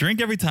pissed.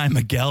 drink every time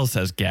Miguel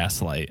says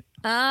gaslight.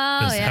 Oh,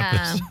 This yeah.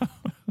 episode.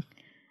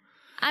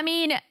 I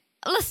mean,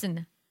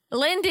 listen.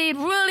 Lindy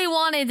really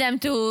wanted them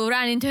to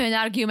run into an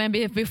argument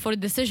before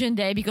decision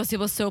day because it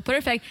was so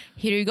perfect.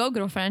 Here you go,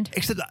 girlfriend.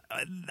 Except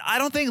I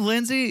don't think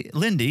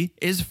Lindy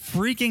is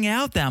freaking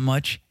out that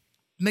much.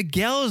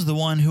 Miguel is the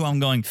one who I'm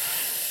going,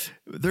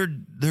 they're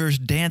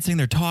dancing,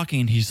 they're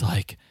talking, and he's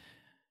like,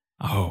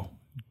 oh,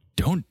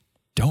 don't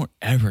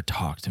ever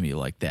talk to me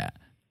like that.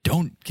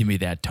 Don't give me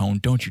that tone.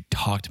 Don't you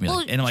talk to me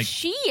like. And I'm like,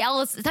 she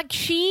yells. It's like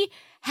she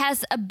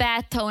has a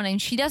bad tone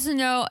and she doesn't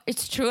know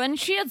it's true, and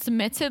she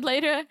admits it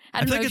later.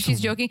 I don't know if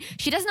she's joking.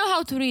 She doesn't know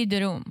how to read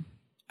the room.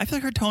 I feel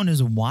like her tone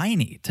is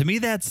whiny. To me,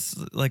 that's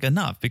like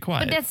enough. Be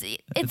quiet. But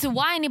it's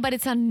whiny, but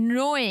it's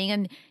annoying,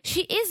 and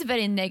she is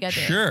very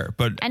negative. Sure,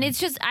 but and it's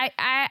just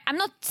I'm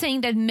not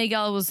saying that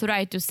Miguel was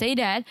right to say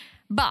that,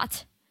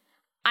 but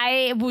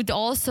I would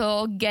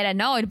also get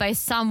annoyed by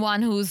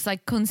someone who's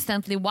like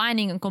constantly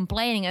whining and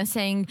complaining and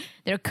saying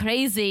they're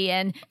crazy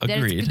and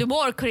the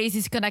more crazy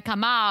is gonna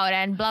come out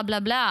and blah blah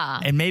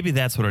blah. And maybe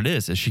that's what it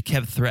is she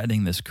kept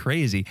threatening this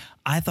crazy.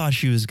 I thought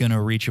she was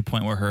gonna reach a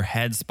point where her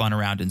head spun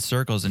around in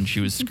circles and she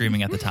was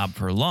screaming at the top of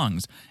her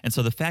lungs. And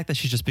so the fact that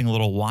she's just being a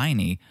little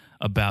whiny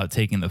about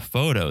taking the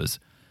photos,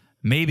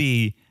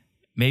 maybe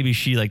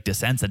she like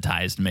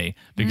desensitized me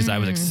because I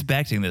was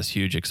expecting this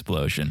huge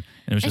explosion.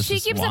 And it was and just she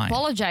this keeps whine.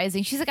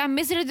 apologizing. She's like, I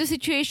misread the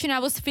situation. I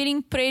was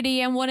feeling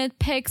pretty and wanted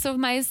pics of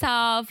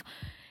myself.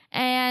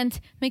 And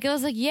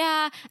Miguel's like,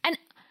 yeah. And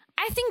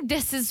I think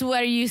this is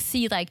where you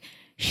see like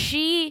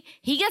he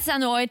gets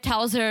annoyed,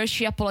 tells her,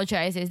 she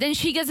apologizes. Then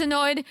she gets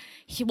annoyed,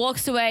 he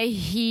walks away,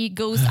 he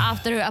goes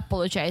after her,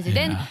 apologizes.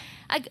 Yeah. Then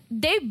like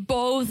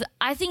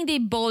I think they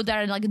both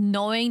are like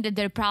knowing that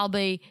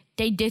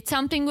they did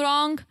something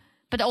wrong,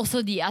 but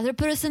also the other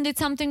person did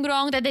something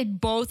wrong, that they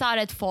both are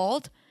at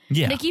fault.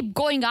 Yeah. They keep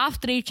going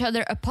after each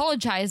other,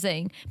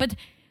 apologizing. But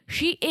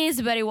she is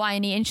very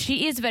whiny and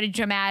she is very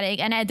dramatic,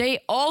 and they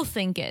all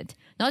think it.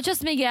 Not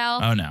just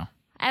Miguel. Oh, no.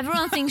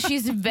 Everyone thinks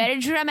she's very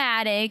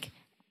dramatic,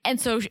 and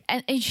so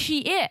and she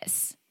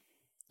is.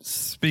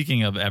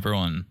 Speaking of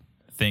everyone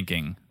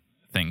thinking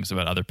things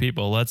about other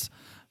people, let's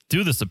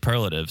do the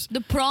superlatives.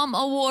 The prom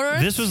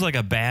awards. This was like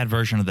a bad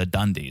version of the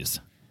Dundies.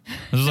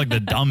 This was like the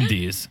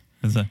Dumdies.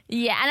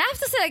 Yeah, and I have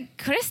to say, like,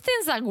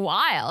 Kristen's like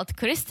wild.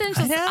 Kristen's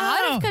just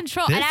out of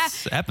control.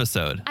 This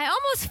episode. I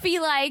almost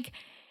feel like,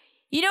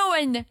 you know,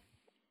 when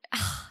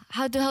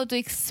how to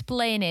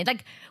explain it?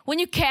 Like when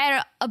you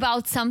care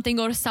about something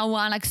or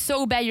someone like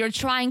so bad, you're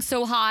trying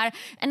so hard,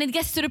 and it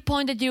gets to the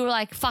point that you're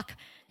like, fuck,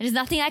 there's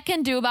nothing I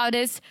can do about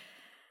this.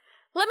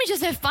 Let me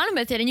just have fun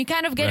with it. And you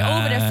kind of get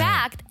over the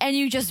fact and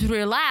you just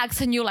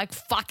relax and you're like,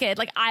 fuck it.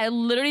 Like, I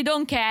literally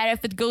don't care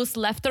if it goes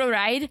left or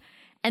right.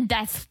 And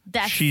that's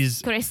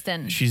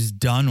Kristen. She's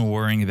done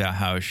worrying about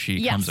how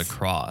she comes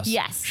across.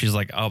 Yes. She's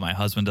like, oh, my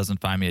husband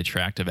doesn't find me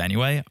attractive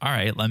anyway. All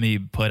right, let me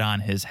put on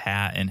his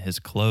hat and his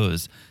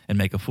clothes and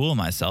make a fool of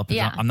myself.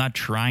 Because I'm not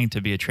trying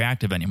to be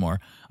attractive anymore.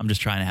 I'm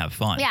just trying to have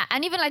fun. Yeah,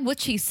 and even like what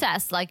she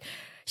says, like,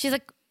 she's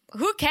like,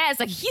 who cares?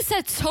 Like, he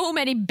said so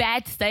many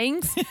bad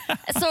things.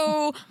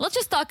 So let's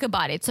just talk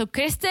about it. So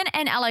Kristen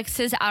and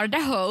Alexis are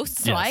the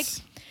hosts,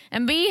 right?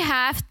 And we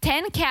have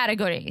 10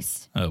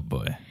 categories. Oh,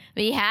 boy.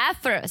 We have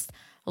first,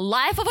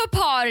 life of a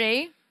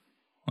party.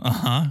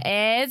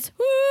 It's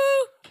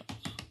woo.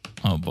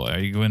 Oh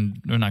boy,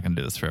 we're not going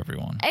to do this for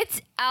everyone.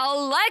 It's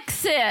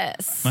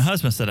Alexis. My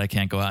husband said I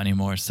can't go out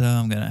anymore, so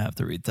I'm going to have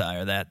to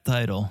retire that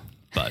title.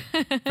 But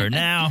for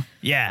now,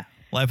 yeah,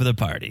 life of the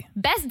party.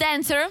 Best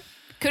dancer.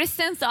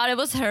 Kristen thought it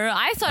was her.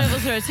 I thought it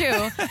was her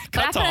too.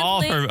 Cut to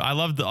all her. I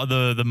love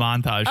the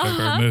montage of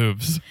her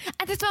moves.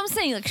 And that's what I'm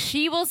saying. Like,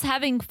 she was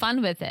having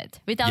fun with it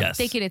without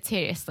taking it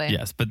seriously.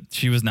 Yes, but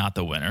she was not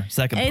the winner.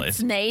 Second place.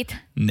 It's Nate.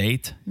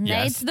 Nate.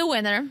 Nate's the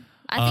winner.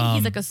 I think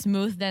he's like a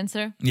smooth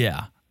dancer.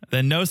 Yeah.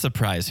 Then no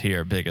surprise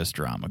here. Biggest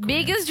drama queen.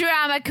 Biggest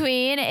drama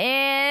queen.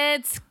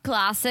 It's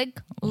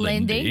classic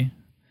Lindy.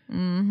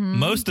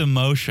 Most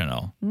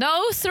emotional.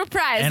 No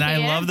surprise And here. I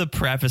love the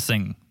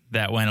prefacing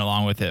that went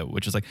along with it,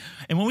 which is like,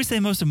 and when we say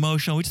most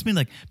emotional, we just mean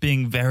like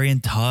being very in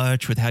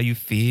touch with how you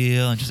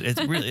feel, and just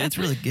it's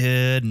really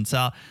good. And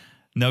so,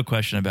 no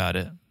question about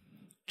it,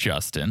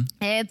 Justin.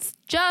 It's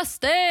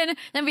Justin.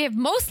 Then we have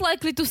most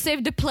likely to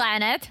save the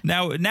planet.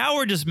 Now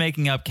we're just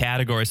making up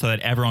categories so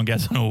that everyone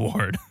gets an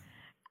award.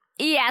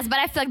 Yes, but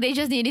I feel like they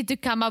just needed to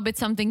come up with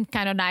something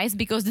kind of nice,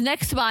 because the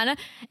next one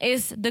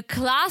is the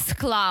class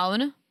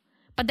clown.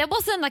 But that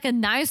wasn't like a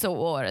nice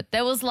award.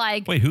 That was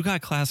like... Wait, who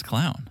got class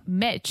clown?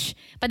 Mitch.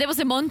 But there was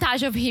a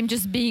montage of him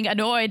just being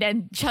annoyed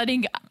and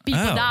shutting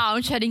people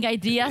down, shutting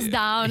ideas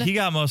down. He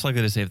got most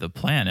likely to save the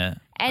planet.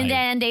 And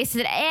then they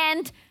said,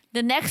 and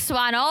the next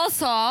one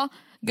also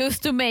goes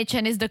to Mitch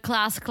and is the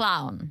class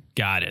clown.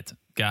 Got it.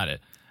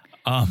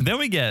 Then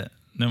we get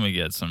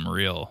some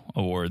real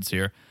awards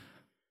here.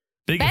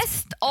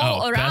 Best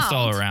all around. Best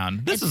all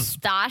around. This is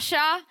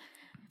Stasha.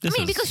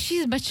 Because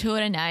she's mature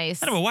and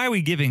nice. I don't know, why are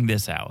we giving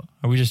this out?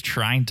 Are we just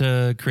trying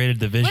to create a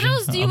division? What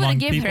else do you want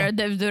to give people? her?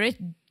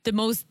 The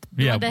most,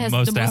 the Yeah, one that has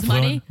most the most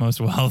affluent, money? most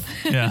wealth.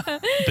 Yeah.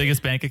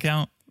 Biggest bank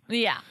account.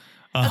 Yeah.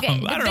 I Okay,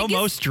 don't know,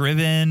 most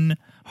driven,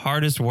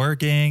 hardest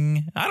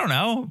working. I don't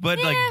know, but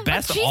Yeah, like but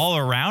best she's- all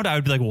around. I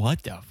would be like,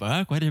 what the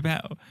fuck? What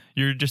about?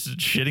 You're just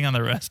shitting on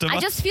the rest of us. I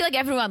just feel like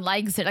everyone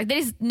likes her. Like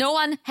no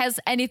one has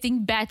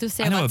anything bad to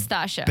say I know, about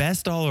Stasha.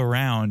 Best all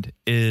around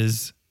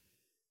is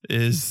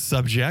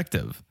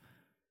subjective.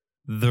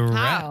 The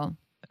How?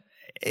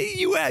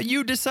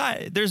 You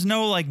decide. There's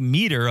no like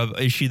meter of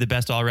is she the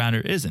best all around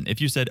or isn't.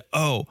 If you said,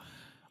 oh,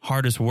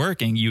 hardest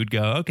working, you would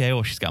go, okay,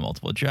 well, she's got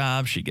multiple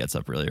jobs. She gets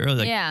up really early.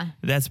 Like, Yeah.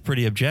 That's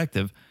pretty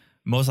objective.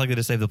 Most likely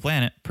to save the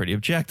planet, pretty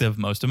objective.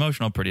 Most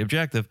emotional, pretty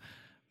objective.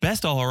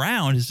 Best all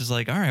around is just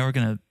like, all right, we're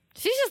going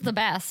She's just the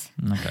best.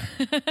 to,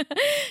 okay.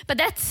 But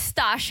that's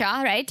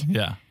Stasha, right?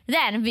 Yeah.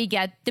 Then we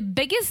get the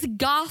biggest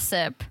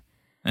gossip.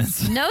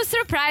 It's, No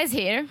surprise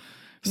here.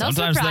 No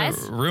sometimes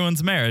surprise. that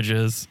ruins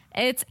marriages.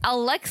 It's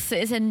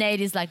Alexis and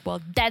Nate is like,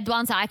 well, that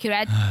one's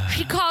accurate.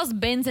 She caused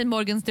Ben's and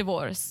Morgan's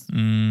divorce.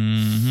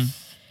 Mm-hmm.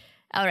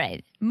 All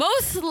right.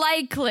 Most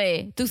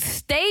likely to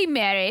stay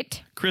married.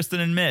 Kristen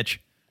and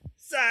Mitch.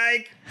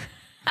 Psych.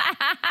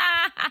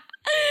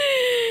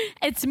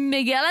 It's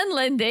Miguel and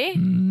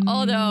Lindy.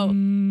 Although.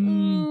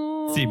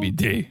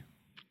 CBD.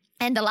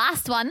 And the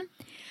last one.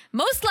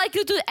 Most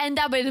likely to end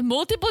up with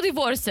multiple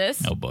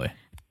divorces. Oh boy.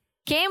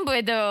 Came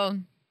with a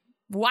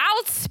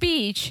wild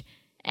speech.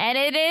 And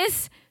it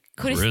is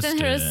Kristen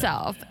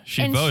herself.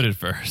 She And voted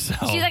for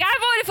herself. She's like, I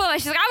voted for her.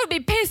 She's like, I would be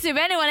pissed if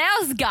anyone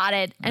else got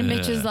it. And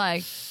Mitch is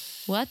like,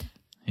 what?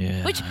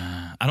 Yeah. Which-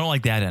 I don't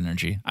like that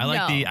energy.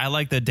 I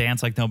like the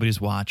dance like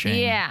nobody's watching.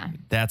 Yeah.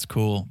 That's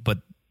cool. But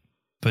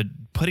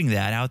putting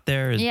that out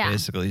there is Yeah.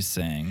 basically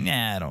saying,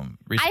 I don't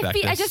respect I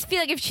this. just feel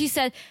like if she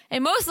said,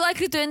 and most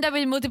likely to end up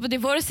with multiple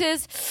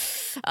divorces,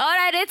 all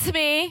right, it's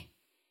me.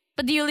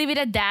 But do you leave it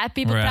at that?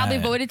 People probably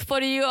Right. voted for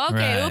you.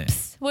 Okay, Right.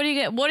 oops. What are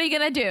you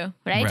gonna do?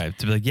 Right? Right.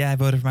 To be like, I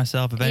voted for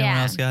myself. If anyone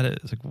Yeah. else got it,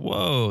 it's like,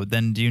 whoa,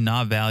 then do you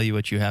not value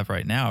what you have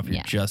right now if you're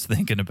Yeah. just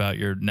thinking about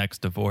your next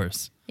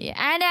divorce? Yeah.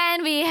 And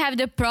then we have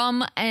the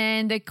prom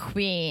and the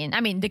queen. I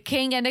mean, the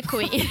king and the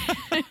queen.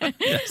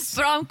 Yes.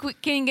 Prom,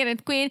 king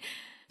and queen.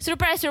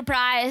 Surprise,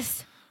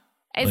 surprise.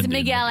 It's Lindy and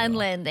Miguel and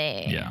Miguel.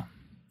 Lindy. Yeah.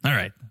 All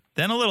right.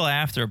 Then a little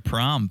after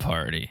prom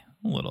party.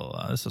 A little,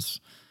 this is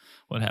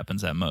what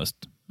happens at most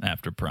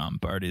after prom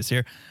parties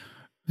here.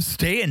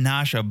 Stay in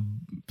Nasha.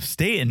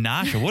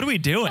 What are we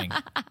doing?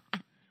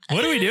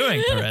 What are we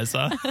doing,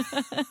 Teresa?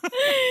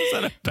 Is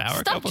that a power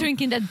Stop couple?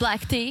 drinking that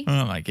black tea.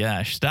 Oh my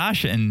gosh.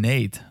 Stasha and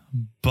Nate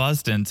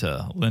bust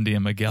into Lindy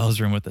and Miguel's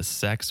room with a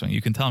sex swing.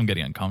 You can tell I'm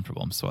getting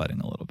uncomfortable. I'm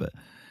sweating a little bit.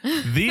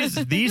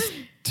 These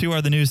two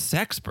are the new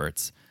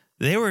sexperts.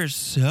 They were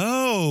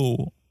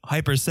so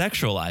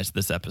hypersexualized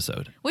this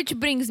episode. Which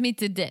brings me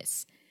to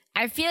this.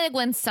 I feel like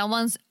when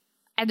someone's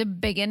at the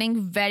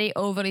beginning very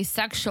overly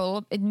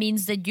sexual, it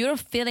means that you're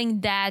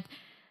feeling that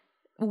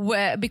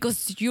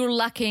because you're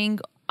lacking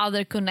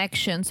other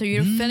connections. So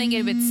you're feeling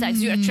it with sex.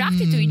 You're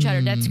attracted to each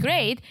other. That's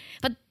great.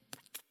 But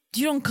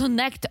you don't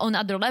connect on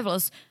other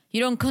levels.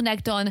 You don't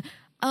connect on,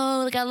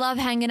 oh, like I love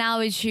hanging out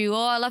with you.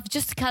 Oh, I love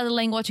just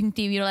cuddling, watching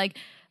TV. You're like,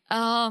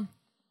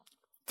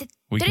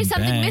 We there can is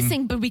something bang.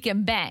 missing, but we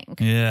can bang.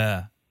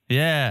 Yeah.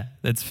 Yeah.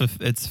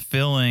 It's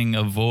filling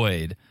a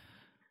void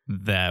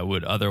that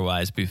would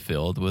otherwise be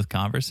filled with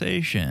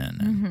conversation.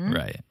 Mm-hmm.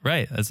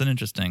 Right. That's an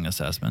interesting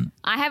assessment.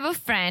 I have a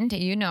friend,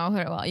 you know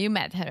her well, you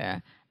met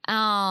her.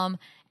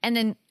 And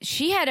then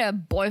she had a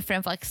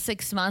boyfriend for like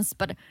 6 months,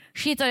 but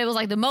she thought it was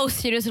like the most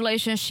serious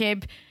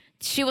relationship.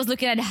 She was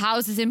looking at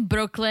houses in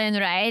Brooklyn,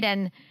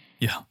 right?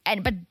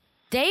 But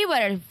they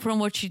were, from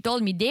what she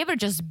told me, they were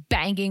just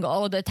banging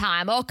all the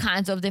time, all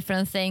kinds of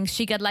different things.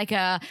 She got like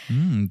a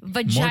vagina.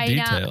 More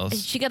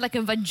details. She got like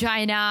a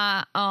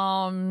vagina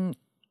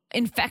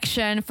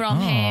infection from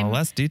him.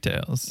 Less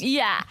details.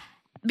 Yeah,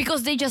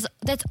 because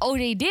that's all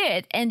they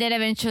did. And then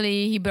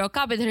eventually he broke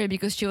up with her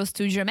because she was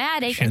too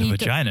dramatic. She had and a he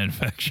vagina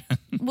infection.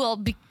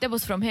 well, that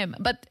was from him.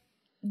 But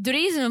the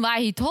reason why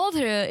he told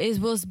her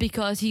was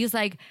because he's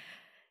like,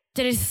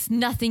 there is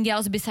nothing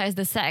else besides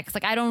the sex.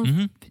 Like,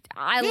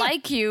 I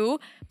like you,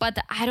 but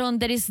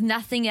there is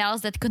nothing else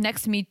that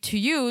connects me to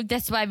you.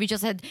 That's why we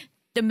just had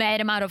the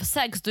mad amount of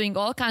sex, doing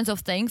all kinds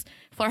of things.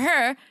 For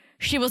her,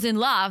 she was in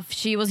love.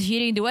 She was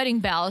hearing the wedding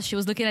bells. She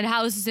was looking at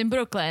houses in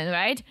Brooklyn,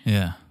 right?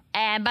 Yeah.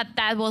 But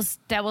that was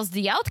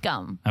the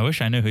outcome. I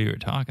wish I knew who you were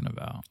talking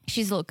about.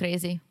 She's a little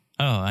crazy.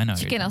 Oh, I know.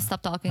 She cannot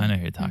stop talking. I know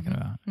who you're talking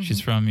about.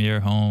 She's from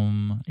your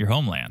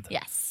homeland.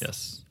 Yes.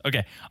 Yes.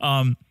 Okay.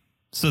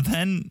 So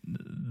then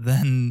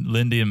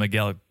Lindy and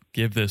Miguel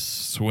give this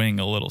swing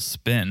a little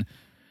spin.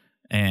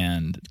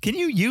 And can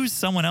you use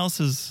someone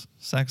else's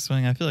sex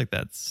swing? I feel like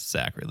that's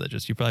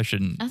sacrilegious. You probably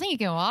shouldn't. I think you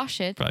can wash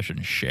it. Probably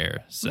shouldn't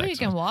share sex. you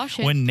can wash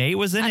it. When Nate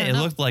was in I it, don't it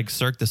know. looked like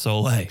Cirque du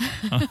Soleil.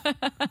 I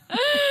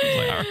was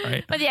like, all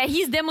right. But yeah,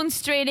 he's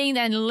demonstrating,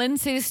 then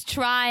Lindsay's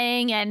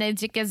trying, and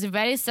it gets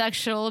very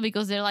sexual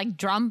because they're like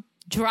drum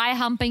dry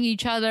humping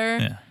each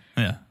other.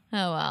 Yeah.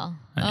 Oh,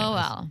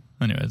 well.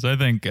 Anyways, I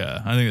think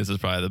this is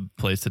probably the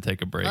place to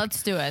take a break.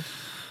 Let's do it.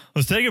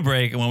 Let's take a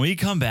break. And when we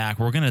come back,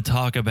 we're going to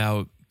talk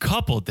about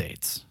couple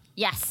dates.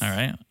 Yes. All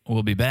right.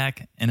 We'll be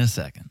back in a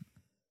second.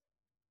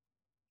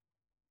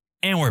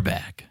 And we're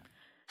back.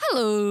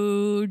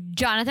 Hello,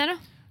 Jonathan.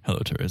 Hello,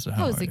 Teresa.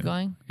 How How's are it you?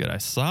 going? Good. I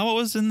saw what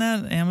was in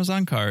that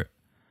Amazon cart,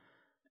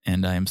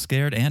 and I am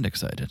scared and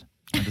excited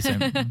at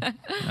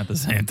the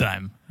same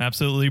time.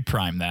 Absolutely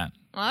prime that.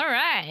 All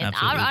right.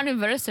 Absolutely. Our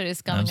anniversary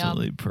is coming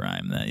Absolutely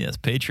prime that. Yes.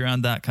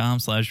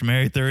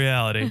 Patreon.com/married to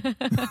reality.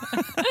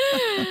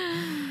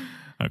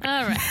 Okay.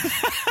 All right.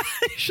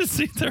 You should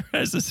see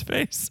Theresa's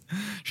face.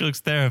 She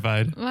looks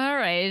terrified. All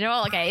right.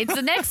 Well, okay. It's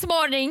the next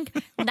morning,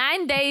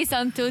 9 days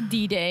until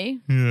D-Day.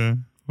 Yeah.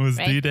 What's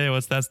Right. D-Day?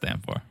 What's that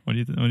stand for? What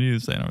are you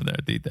saying over there?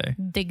 D-Day.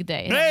 Dig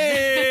Day.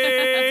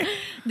 Hey!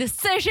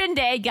 Decision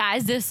Day,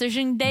 guys.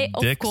 Decision Day,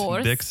 of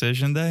course.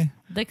 Decision Day?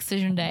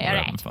 Decision Day. All We're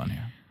right. having fun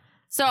here.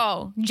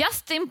 So,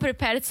 Justin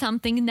prepared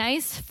something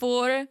nice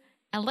for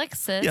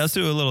Alexis. Yeah, let's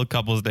do a little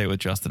couples date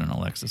with Justin and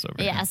Alexis over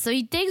here. Yeah, so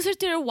he takes her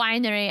to the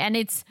winery, and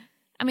it's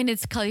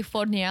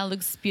California.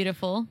 Looks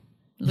beautiful.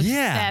 Looks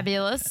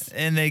fabulous.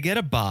 And they get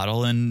a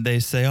bottle and they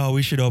say, "Oh,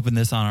 we should open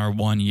this on our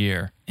 1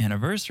 year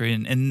anniversary,"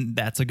 and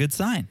that's a good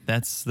sign.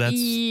 That's Wait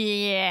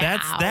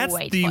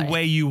the for it.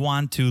 way you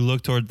want to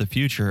look toward the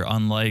future.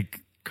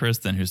 Unlike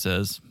Kristen, who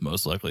says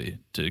most likely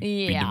to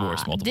be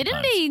divorced multiple Didn't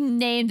times. they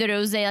name the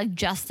rosé like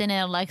Justin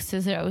and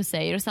Alexis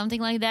rosé or something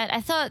like that?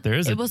 I thought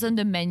it was on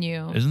the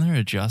menu. Isn't there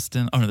a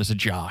Justin? Oh no, there's a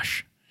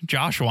Josh.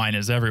 Josh wine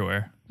is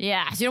everywhere.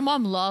 Yeah, your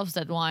mom loves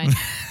that wine.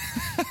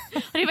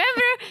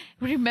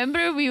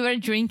 Remember we were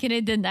drinking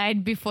it the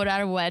night before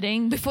our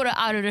wedding, before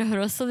our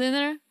rehearsal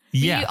dinner?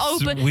 Yes,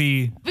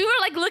 we were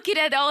like looking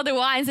at all the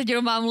wines that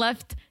your mom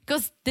left,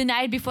 because the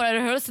night before our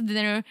rehearsal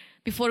dinner,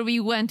 before we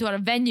went to our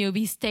venue,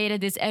 we stayed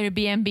at this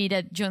Airbnb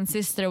that John's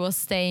sister was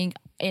staying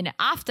in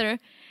after,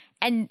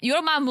 and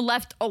your mom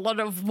left a lot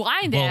of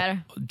wine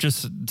there.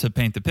 Just to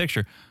paint the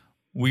picture,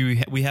 we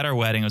had our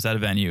wedding. It was at a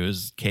venue. It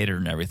was catered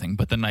and everything.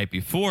 But the night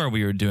before,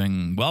 we were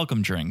doing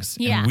welcome drinks.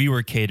 Yeah. And we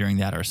were catering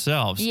that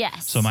ourselves.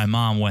 Yes. So my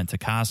mom went to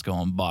Costco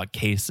and bought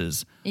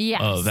cases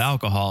of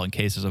alcohol and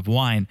cases of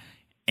wine.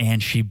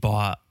 And she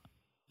bought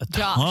a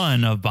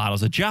ton of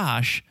bottles of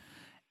Josh.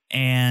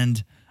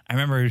 And I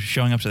remember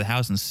showing up to the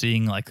house and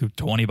seeing like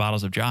 20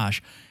 bottles of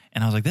Josh.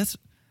 And I was like, that's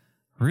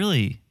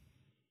really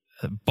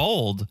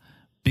bold.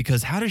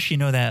 Because how does she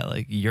know that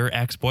like your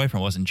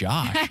ex-boyfriend wasn't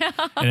Josh?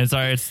 And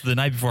it's the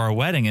night before our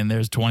wedding and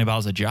there's 20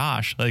 bottles of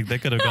Josh. Like they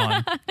could have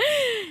gone.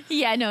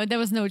 Yeah, no, there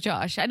was no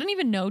Josh. I don't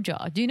even know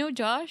Josh. Do you know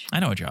Josh? I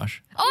know a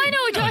Josh. Oh, I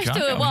know Josh too.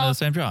 Yeah, we know the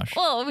same Josh.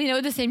 Well, we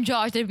know the same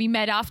Josh that we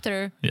met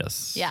after.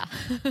 Yes. Yeah.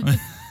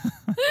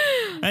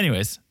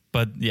 Anyways,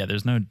 but yeah,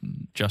 there's no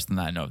Justin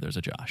that I know if there's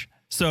a Josh.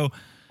 So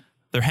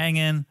they're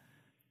hanging.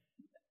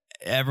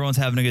 Everyone's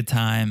having a good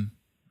time.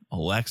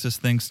 Alexis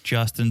thinks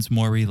Justin's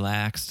more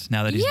relaxed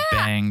now that he's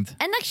banged.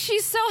 And like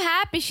she's so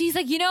happy. She's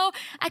like,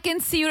 I can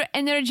see your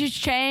energy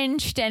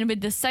changed and with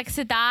the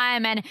sexy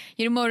time and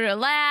you're more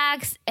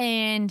relaxed.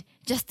 And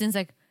Justin's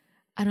like,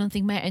 I don't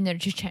think my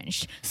energy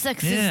changed.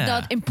 Sex is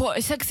not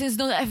important. Sex is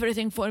not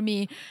everything for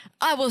me.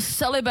 I was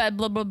celibate,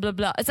 blah, blah, blah,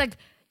 blah. It's like,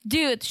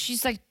 dude,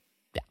 she's like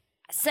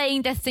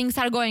saying that things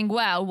are going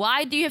well.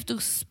 Why do you have to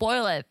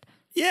spoil it?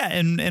 Yeah,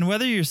 and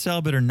whether you're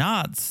celibate or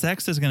not,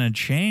 sex is going to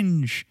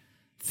change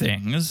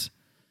things,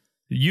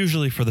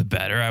 usually for the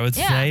better, I would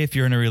say, if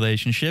you're in a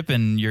relationship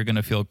and you're going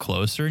to feel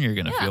closer and you're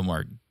going to feel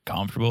more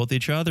comfortable with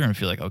each other and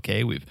feel like,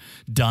 okay, we've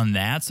done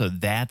that. So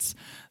that's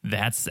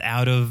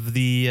out of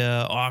the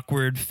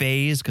awkward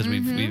phase because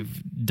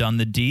we've done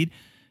the deed.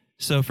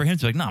 So for him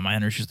to be like, no, my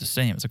energy's the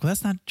same. It's like, well,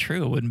 that's not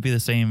true. It wouldn't be the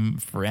same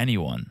for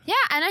anyone. Yeah.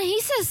 And then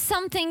he says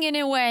something in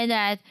a way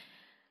that,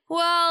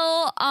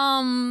 well,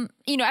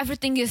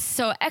 everything is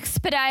so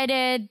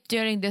expedited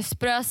during this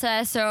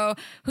process, so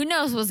who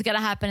knows what's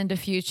gonna happen in the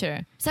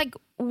future? It's like,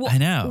 I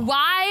know.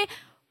 Why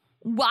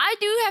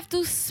do you have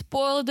to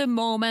spoil the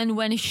moment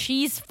when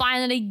she's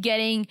finally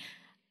getting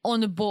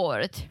on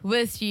board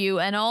with you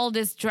and all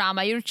this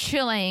drama? You're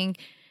chilling,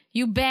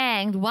 you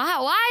banged.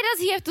 Why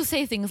does he have to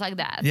say things like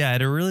that? Yeah, I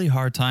had a really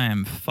hard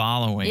time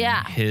following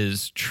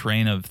his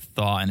train of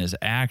thought and his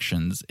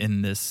actions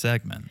in this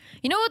segment.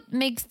 You know what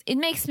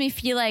makes me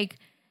feel like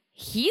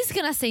he's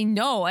gonna say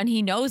no and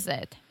he knows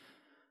it.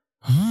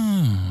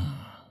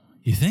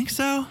 You think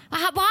so?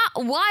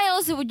 Why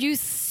else would you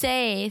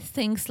say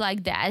things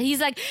like that? He's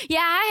like,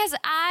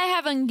 I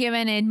haven't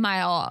given it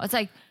my all. It's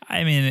like,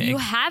 I mean, you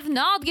have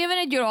not given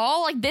it your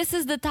all. Like, this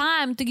is the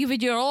time to give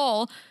it your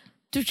all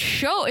to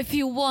show if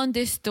you want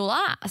this to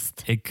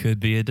last. It could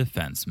be a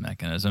defense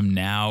mechanism.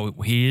 Now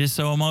he is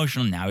so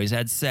emotional. Now he's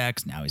had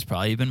sex. Now he's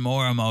probably even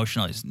more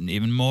emotional. He's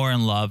even more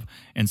in love.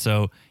 And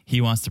so he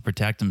wants to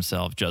protect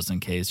himself just in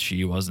case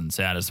she wasn't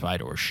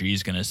satisfied or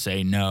she's going to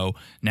say no.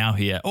 Now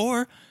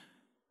or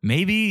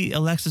maybe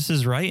Alexis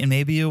is right and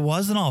maybe it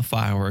wasn't all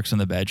fireworks in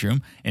the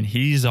bedroom and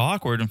he's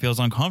awkward and feels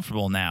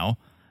uncomfortable now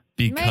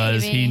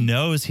because he Maybe.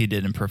 knows he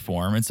didn't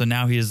perform, and so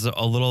now he's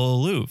a little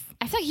aloof.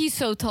 I think he's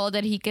so tall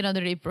that he cannot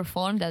really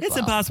perform that It's well.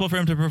 impossible for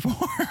him to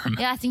perform.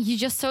 Yeah, I think he's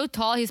just so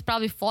tall. He's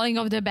probably falling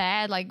off the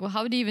bed. Like,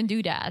 how would he even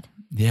do that?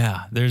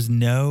 Yeah, there's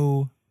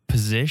no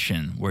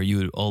position where you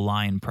would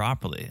align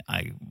properly,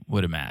 I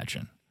would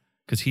imagine,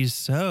 because he's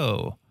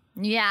so...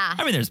 Yeah.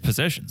 I mean, there's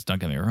positions, don't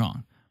get me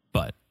wrong,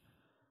 but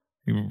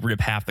you rip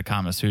half the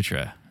Kama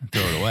Sutra and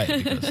throw it away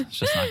because it's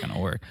just not going to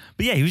work.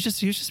 But yeah, he was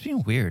just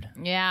being weird.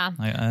 Yeah.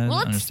 I Well,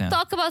 let's understand.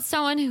 talk about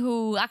someone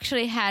who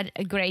actually had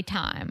a great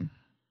time.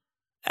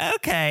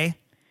 Okay.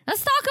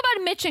 Let's talk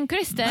about Mitch and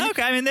Kristen.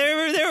 Okay, I mean, they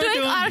were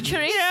Doing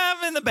archery. Yeah,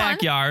 I'm in the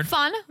backyard.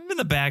 Fun. I'm in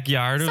the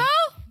backyard. So,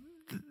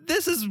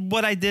 This is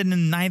what I did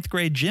in ninth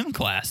grade gym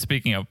class.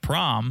 Speaking of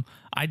prom,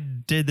 I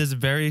did this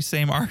very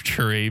same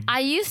archery. I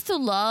used to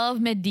love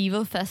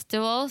medieval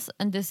festivals,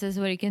 and this is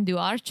where you can do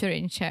archery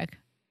in Czech.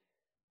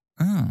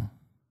 Oh.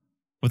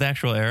 With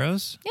actual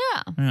arrows?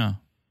 Yeah. Yeah.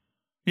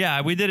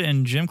 Yeah, we did it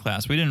in gym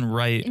class. We didn't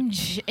write.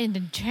 In the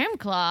gym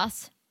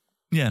class.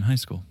 Yeah, in high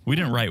school. We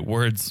didn't write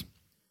words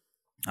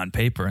on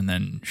paper and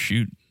then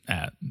shoot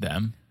at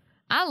them.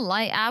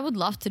 I would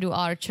love to do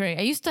archery.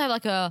 I used to have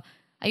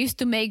I used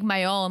to make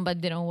my own, but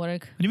it didn't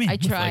work. What do you mean? I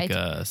With tried. like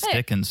a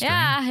stick and string?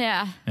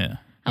 Yeah. Yeah.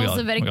 I was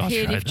a very we all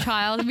creative tried.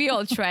 child. We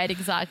all tried,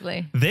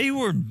 exactly. They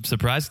were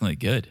surprisingly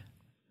good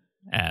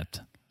at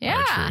Yeah.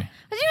 archery.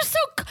 But you're so...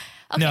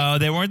 Okay. No,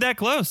 they weren't that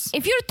close.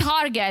 If your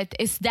target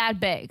is that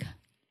big,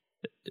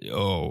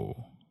 Oh,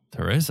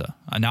 Teresa.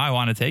 Now I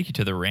want to take you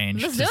to the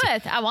range. let's do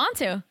it. I want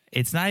to.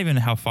 It's not even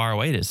how far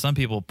away it is. Some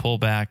people pull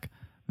back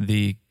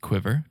the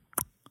quiver,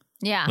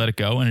 Yeah. let it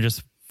go, and it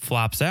just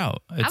flops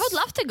out. I would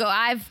love to go.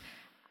 I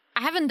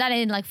haven't done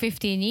it in like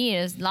 15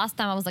 years. Last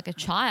time I was like a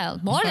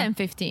child. More than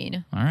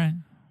 15. All right.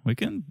 We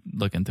can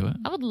look into it.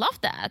 I would love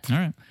that. All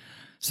right.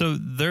 So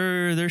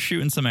they're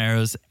shooting some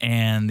arrows,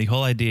 and the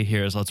whole idea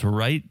here is let's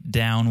write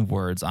down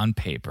words on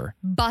paper,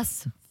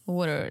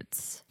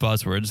 Buzzwords.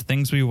 buzzwords,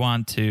 things we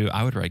want to.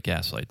 I would write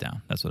gaslight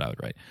down. That's what I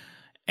would write.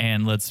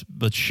 And let's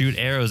shoot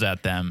arrows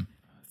at them.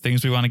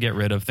 Things we want to get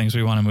rid of, things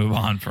we want to move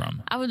on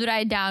from. I would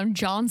write down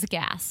John's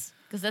gas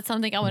because that's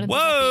something I want to do.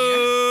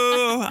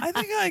 Whoa! I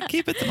think I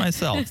keep it to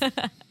myself.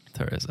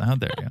 Teresa, how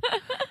dare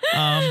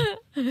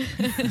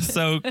you?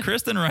 So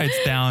Kristen writes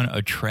down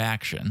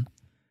attraction.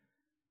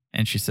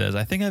 And she says,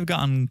 I think I've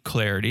gotten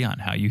clarity on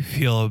how you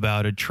feel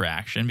about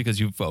attraction because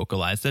you've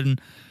vocalized it.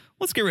 And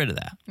let's get rid of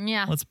that.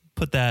 Yeah. Let's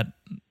put that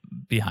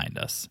behind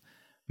us.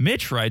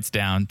 Mitch writes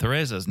down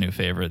Theresa's new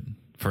favorite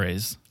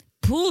phrase,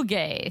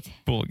 Poolgate.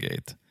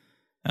 poolgate,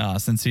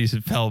 since he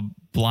felt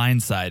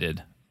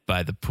blindsided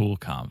by the pool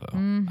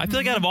convo. I feel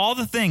like out of all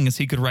the things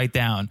he could write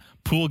down,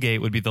 poolgate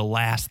would be the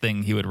last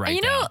thing he would write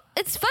You down. know,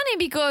 it's funny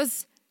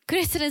because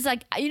Kristen is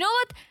like, you know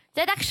what?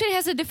 That actually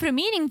has a different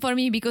meaning for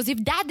me because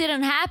if that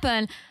didn't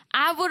happen,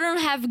 I wouldn't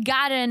have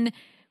gotten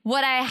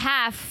what I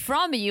have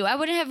from you. I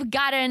wouldn't have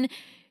gotten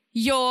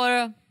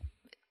your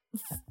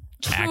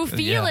true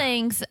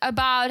feelings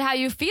about how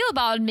you feel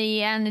about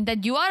me and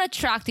that you are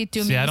attracted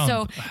to See, me. I don't-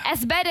 So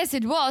as bad as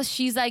it was,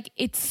 she's like,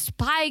 it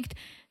spiked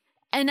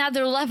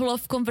another level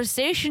of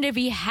conversation that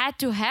we had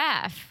to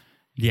have.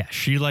 Yeah,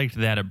 she liked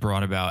that it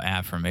brought about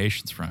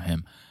affirmations from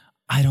him.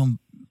 I don't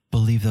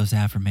believe those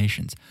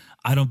affirmations.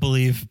 I don't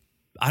believe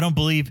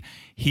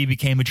he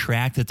became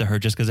attracted to her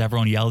just because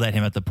everyone yelled at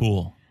him at the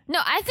pool. No,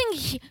 I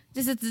think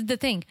this is the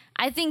thing.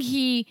 I think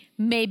he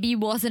maybe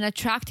wasn't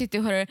attracted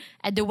to her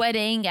at the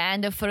wedding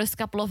and the first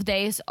couple of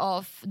days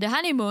of the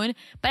honeymoon.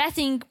 But I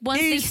think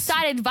once they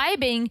started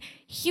vibing,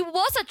 he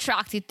was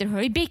attracted to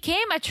her. He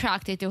became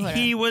attracted to her.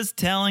 He was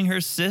telling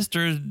her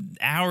sister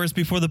hours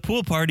before the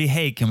pool party,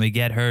 hey, can we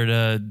get her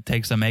to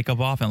take some makeup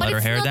off and but let her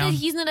it's hair not down? that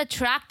he's not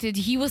attracted.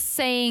 He was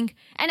saying,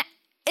 and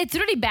it's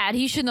really bad.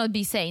 He should not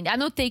be saying that. I'm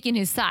not taking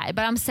his side,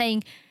 but I'm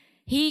saying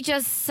he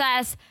just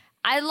says,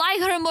 I like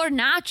her more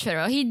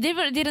natural. He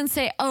didn't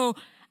say, oh,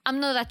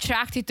 I'm not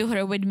attracted to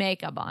her with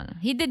makeup on.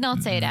 He did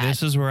not say that.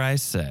 This is where I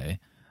say,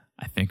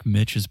 I think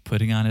Mitch is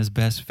putting on his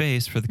best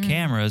face for the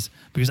cameras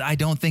because I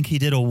don't think he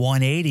did a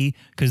 180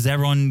 because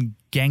everyone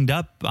ganged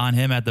up on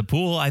him at the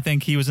pool. I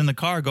think he was in the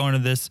car going to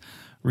this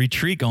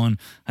retreat going,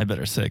 I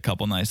better say a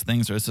couple nice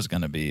things or this is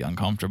going to be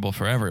uncomfortable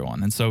for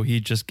everyone. And so he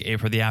just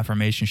gave her the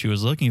affirmation she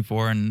was looking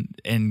for.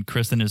 And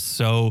Kristen is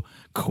so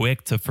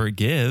quick to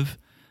forgive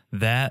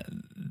that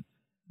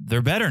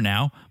they're better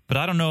now, but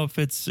I don't know if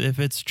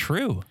it's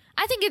true.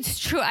 I think it's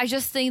true. I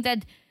just think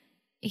that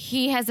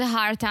he has a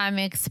hard time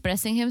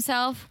expressing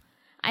himself.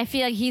 I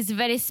feel like he's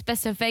very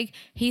specific.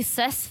 He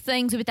says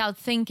things without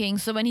thinking.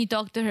 So when he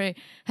talked to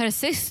her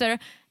sister,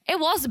 it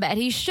was bad.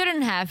 He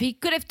shouldn't have. He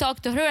could have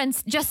talked to her and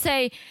just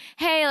say,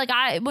 hey, like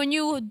when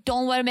you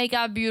don't wear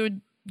makeup,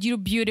 you're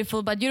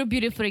beautiful, but you're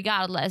beautiful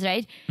regardless,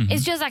 right?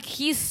 It's just like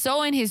he's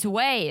so in his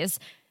ways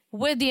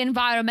with the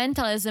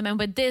environmentalism and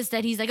with this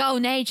that he's like, oh,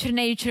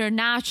 nature,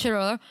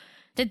 natural,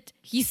 that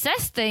he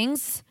says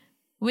things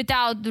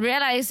without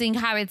realizing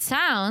how it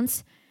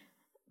sounds.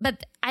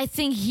 But I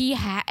think he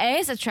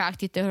is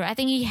attracted to her. I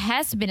think he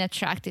has been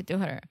attracted to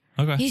her.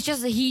 Okay.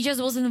 He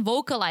just wasn't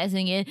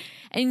vocalizing it.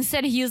 And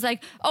instead he was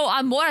like, oh,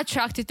 I'm more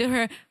attracted to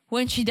her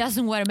when she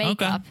doesn't wear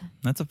makeup. Okay.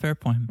 That's a fair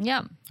point. Yeah.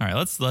 All right,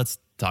 let's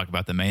talk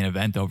about the main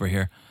event over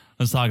here.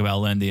 Let's talk about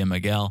Lindy and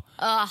Miguel.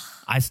 Ugh.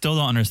 I still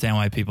don't understand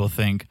why people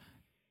think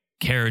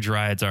carriage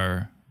rides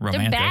are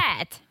romantic. They're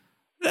bad.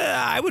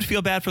 I would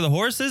feel bad for the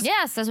horses.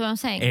 Yes, that's what I'm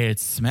saying. It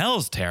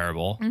smells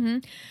terrible.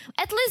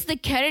 At least the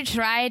carriage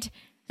ride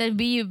that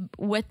we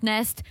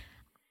witnessed,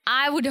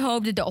 I would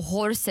hope that the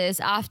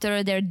horses,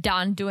 after they're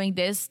done doing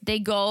this, they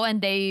go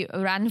and they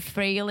run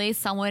freely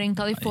somewhere in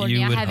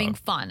California would having hope.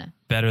 fun.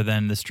 Better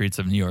than the streets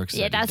of New York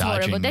City. Yeah, that's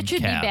dodging horrible. That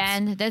should cabs. be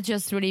banned. That's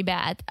just really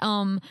bad.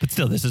 But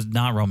still, this is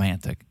not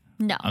romantic.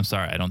 No. I'm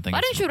sorry. I don't think Why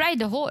it's... don't you ride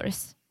the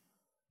horse?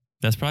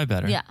 That's probably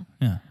better. Yeah.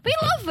 Yeah. We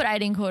love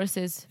riding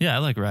horses. Yeah, I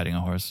like riding a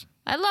horse.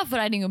 I love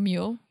riding a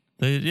mule.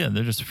 They're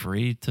just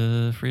free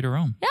to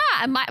roam.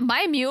 Yeah,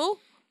 my mule.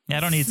 Yeah, I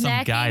don't need some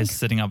Snacking. guys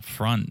sitting up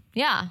front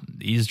Yeah.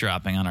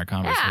 eavesdropping on our Yeah,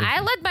 conversation. I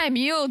let my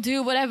mule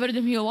do whatever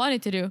the mule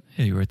wanted to do.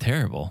 Yeah, you were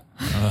terrible.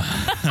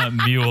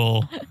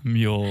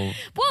 Mule.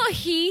 Well,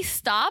 he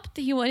stopped.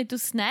 He wanted to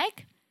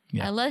snack.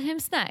 Yeah. I let him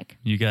snack.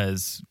 You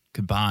guys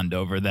could bond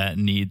over that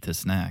need to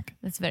snack.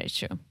 That's very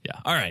true. Yeah.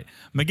 All right.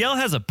 Miguel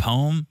has a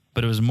poem,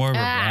 but it was more of a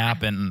Ah.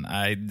 rap, and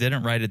I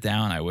didn't write it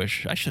down. I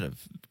wish I should have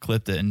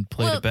clipped it and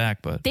played it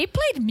back, but They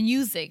played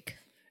music.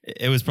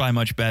 it was probably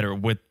much better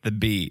with the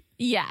beat.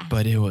 Yeah.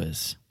 But it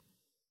was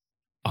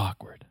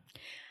awkward.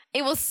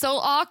 It was so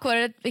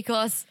awkward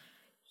because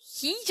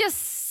he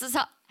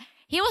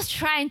was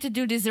trying to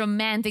do this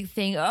romantic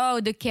thing. Oh,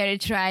 the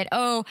carriage ride.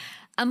 Oh,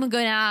 I'm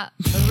gonna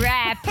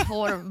rap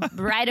or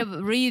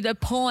read a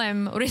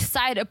poem,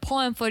 recite a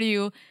poem for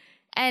you.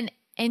 And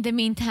in the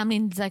meantime,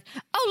 Lindy's like,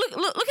 oh,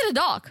 look at the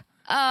dog.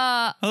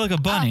 Oh, look, a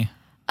bunny.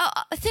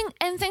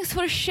 Thanks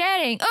for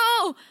sharing.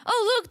 Oh,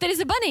 look, there is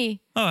a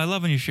bunny. Oh, I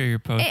love when you share your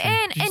poetry.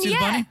 Did you see the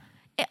bunny?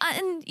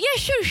 And yeah,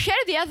 sure, share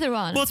the other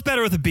one. Well, it's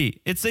better with a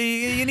beat.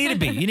 You need a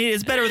beat.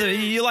 It's better with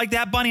you like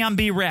that bunny on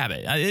B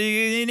Rabbit.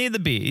 You need the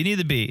beat. You need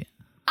the beat.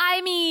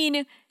 I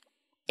mean,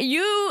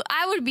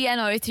 I would be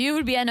annoyed too. You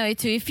would be annoyed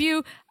too if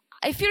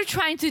you're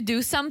trying to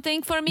do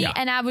something for me, Yeah.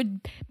 and I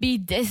would be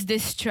this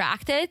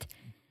distracted.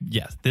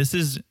 Yes, this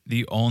is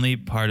the only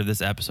part of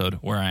this episode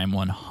where I am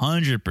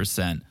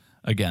 100%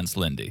 against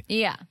Lindy.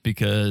 Yeah,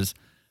 Because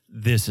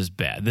this is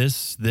bad.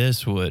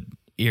 This would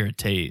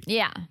irritate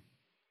yeah,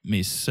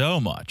 me so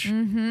much.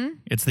 Mm-hmm.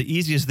 It's the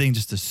easiest thing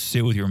just to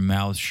sit with your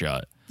mouth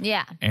shut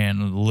yeah,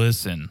 and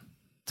listen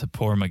to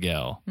poor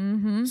Miguel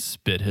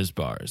spit his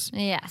bars.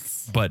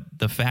 yes, But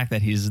the fact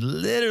that he's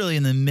literally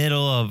in the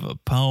middle of a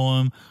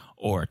poem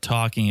or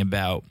talking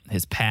about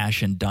his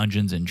passion,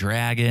 Dungeons and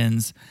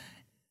Dragons,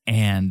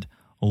 and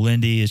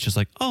Lindy is just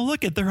like, oh,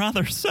 look at, they're on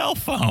their cell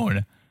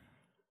phone.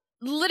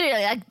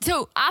 literally. Like,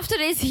 so after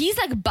this, he's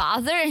like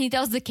bothered, and he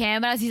tells the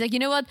cameras, he's like, you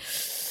know what?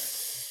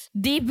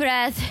 Deep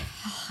breath.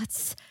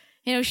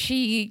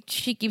 She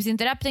keeps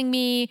interrupting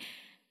me.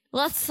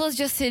 Let's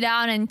just sit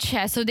down and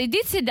chat. So they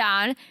did sit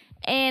down.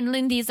 And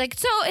Lindy's like,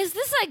 so is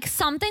this like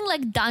something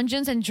like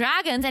Dungeons and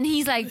Dragons? And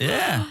he's like,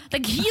 Yeah.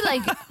 like he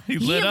He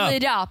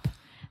lit up.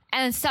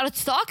 and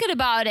starts talking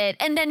about it.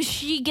 And then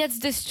she gets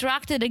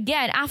distracted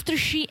again after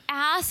she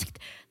asked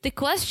the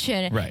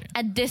question. Right.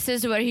 And this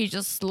is where he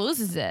just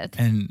loses it.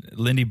 And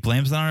Lindy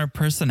blames it on her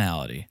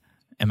personality.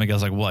 And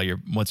Miguel's like, well,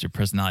 what's your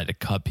personality, to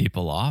cut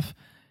people off?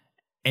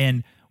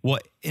 And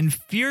what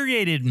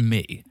infuriated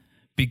me,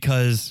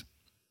 because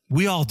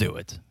we all do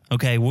it.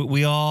 Okay,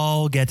 we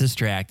all get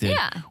distracted.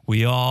 Yeah.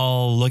 We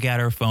all look at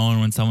our phone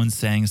when someone's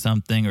saying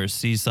something or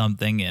see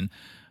something, and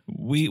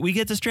we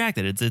get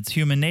distracted. It's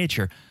human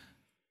nature.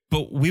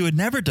 But we would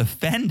never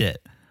defend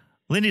it.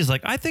 Lindy's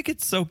like, I think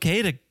it's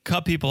okay to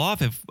cut people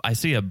off if I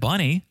see a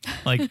bunny,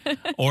 like,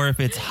 or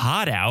if it's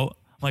hot out.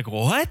 I'm like,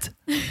 what?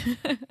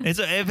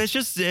 If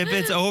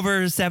it's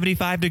over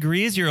 75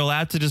 degrees, you're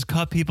allowed to just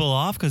cut people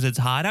off because it's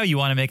hot out. You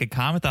want to make a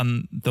comment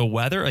on the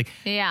weather? Like,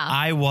 Yeah.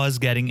 I was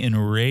getting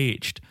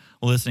enraged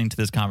listening to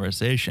this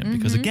conversation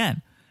because,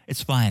 again,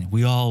 it's fine.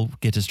 We all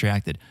get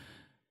distracted.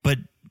 But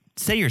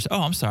say yourself,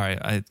 oh, I'm sorry.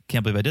 I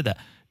can't believe I did that.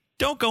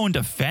 Don't go and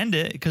defend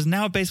it, because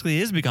now it basically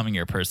is becoming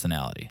your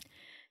personality.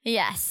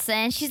 Yes.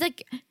 And she's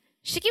like,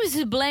 she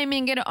keeps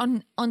blaming it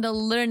on the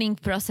learning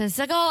process.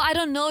 Like, oh, I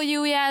don't know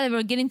you yet.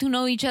 We're getting to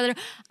know each other.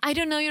 I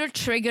don't know your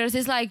triggers.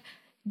 It's like,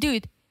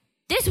 dude,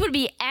 this would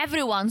be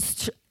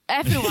everyone's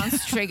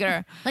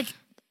trigger. Like,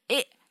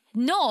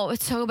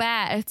 it's so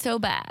bad. It's so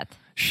bad.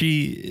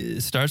 She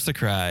starts to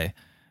cry.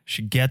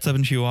 She gets up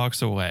and she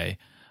walks away.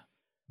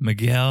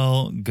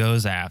 Miguel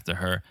goes after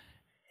her.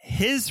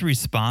 His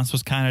response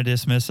was kind of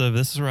dismissive.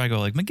 This is where I go,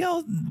 like,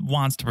 Miguel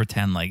wants to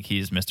pretend like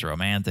he's Mr.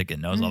 Romantic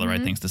and knows all the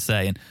right things to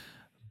say.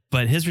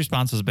 But his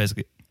response was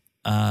basically,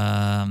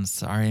 I'm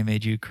sorry I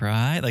made you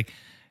cry. Like,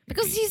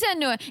 Because he's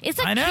annoying. It's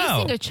like I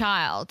know. kissing a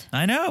child.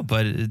 I know,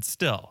 but it's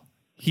still,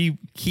 he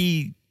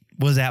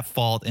was at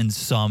fault in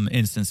some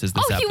instances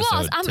this He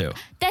was. episode too.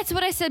 That's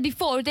what I said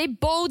before. They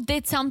both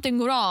did something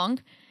wrong.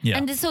 Yeah.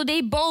 And so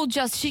they both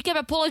she kept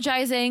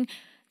apologizing.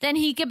 Then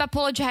he kept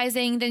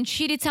apologizing. Then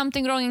she did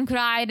something wrong and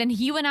cried. And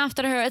he went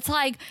after her. It's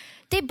like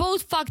they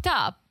both fucked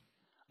up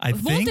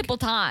multiple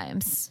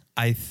times.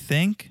 I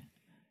think,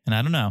 and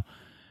I don't know,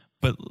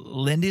 but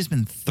Lindy's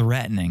been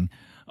threatening,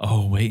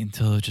 wait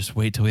till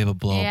we have a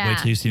blow up. Wait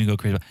till you see me go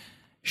crazy.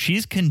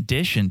 She's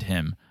conditioned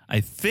him, I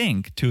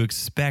think, to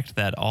expect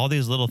that all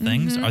these little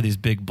things are these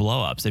big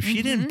blow ups. If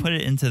she didn't put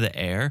it into the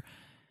air,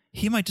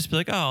 he might just be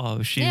like,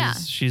 oh,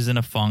 she's in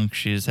a funk.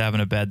 She's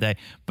having a bad day.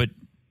 But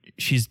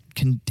she's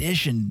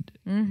conditioned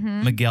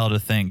Miguel to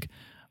think,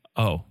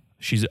 oh,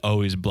 she's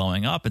always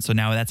blowing up. And so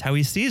now that's how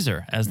he sees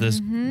her, as this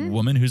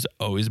woman who's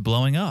always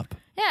blowing up.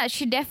 Yeah,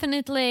 she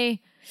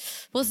definitely,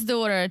 what's the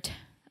word?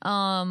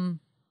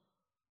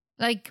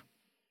 Like,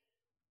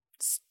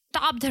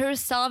 stopped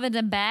herself in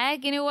the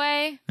bag in a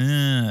way.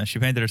 She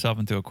painted herself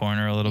into a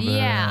corner a little bit.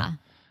 Yeah.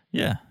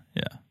 Yeah.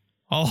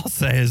 All I'll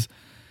say is,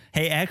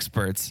 hey,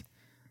 experts,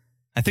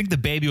 I think the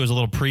baby was a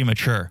little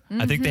premature.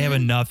 I think they have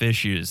enough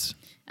issues.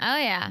 Oh,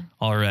 yeah.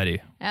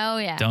 Already. Oh,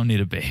 yeah. Don't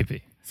need a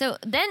baby. So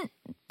then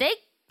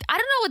I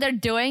don't know what they're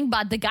doing,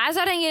 but the guys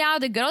are hanging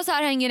out, the girls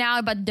are hanging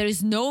out, but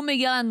there's no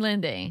Miguel and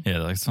Lindy. Yeah,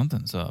 like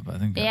something's up. I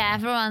think. Yeah,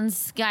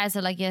 everyone's guys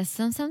are like, yes,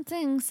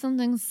 something's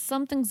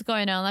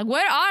going on. Like,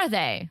 where are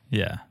they?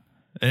 Yeah.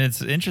 And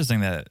it's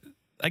interesting that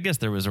I guess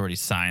there was already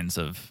signs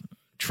of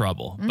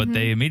trouble, but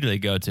they immediately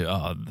go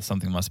to,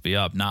 something must be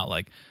up. Not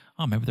like,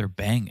 maybe they're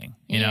banging.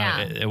 You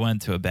know, it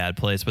went to a bad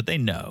place, but they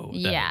know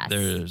that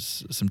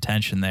there's some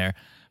tension there.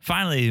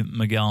 Finally,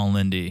 Miguel and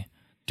Lindy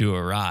do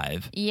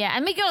arrive. Yeah,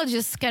 and Miguel is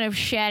just kind of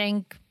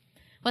sharing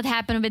what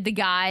happened with the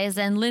guys,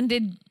 and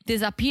Lindy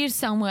disappears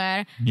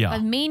somewhere. Yeah.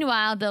 But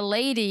meanwhile, the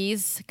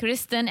ladies,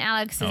 Kristen,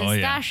 Alexis, and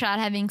Stasha are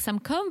having some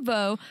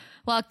convo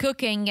while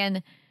cooking,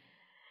 and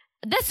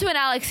that's when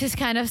Alexis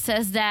kind of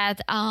says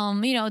that,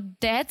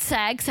 they had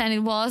sex, and it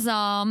was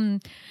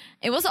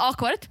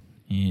awkward.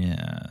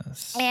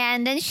 Yes.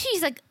 And then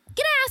she's like,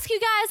 can I ask you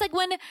guys,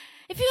 like,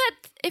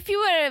 if you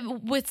were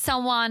with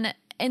someone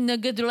in a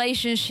good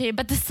relationship,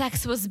 but the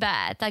sex was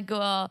bad, like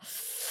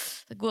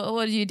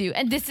what do you do?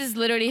 And this is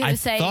literally her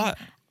saying,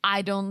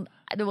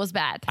 it was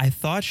bad. I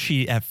thought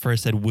she at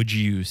first said, would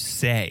you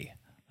say?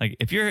 Like,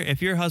 if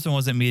your husband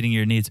wasn't meeting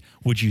your needs,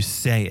 would you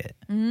say it?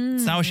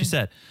 It's not what she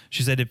said.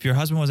 She said, if your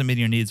husband wasn't meeting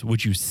your needs,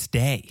 would you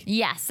stay?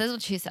 Yes, that's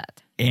what she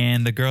said.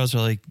 And the girls are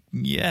like,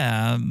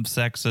 yeah,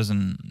 sex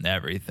isn't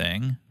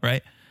everything,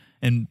 right?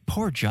 And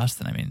poor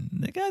Justin, I mean,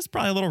 the guy's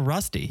probably a little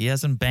rusty. He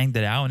hasn't banged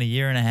it out in a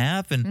year and a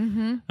half,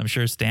 and I'm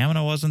sure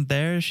stamina wasn't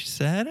there. She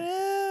said,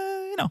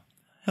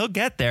 he'll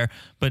get there.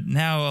 But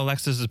now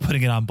Alexis is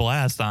putting it on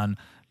blast on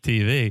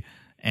TV.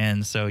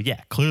 And so,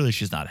 yeah, clearly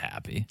she's not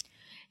happy.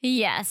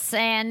 Yes,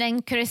 and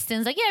then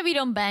Kristen's like, yeah, we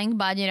don't bang,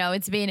 but,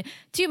 it's been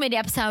too many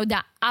ups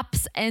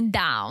and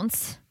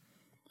downs.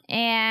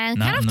 And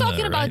not kind of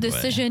talking about right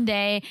decision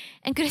day.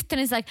 And Kristen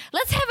is like,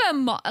 let's have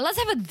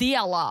a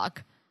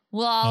dialogue.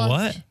 Well,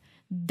 what?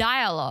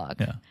 Dialogue.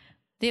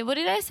 Yeah. What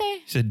did I say?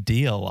 She said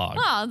dialogue.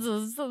 Oh,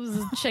 that was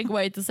a chic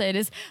way to say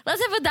this.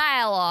 Let's have a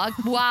dialogue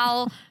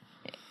while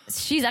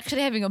she's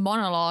actually having a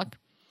monologue.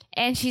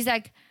 And she's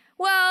like,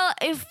 well,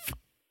 if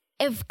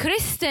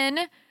Kristen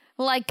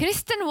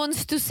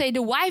wants to say,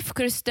 the wife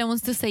Kristen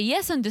wants to say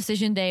yes on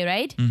decision day,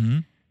 right? Mm-hmm.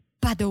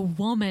 But the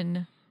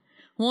woman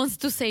wants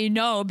to say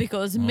no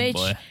because Mitch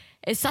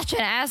is such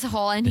an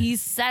asshole and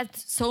he's said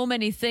so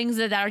many things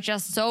that are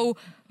just so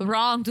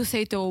wrong to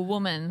say to a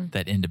woman.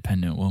 That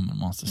independent woman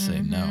wants to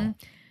say no.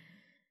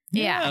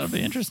 Yeah, it'll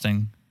be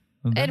interesting.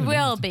 It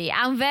will be.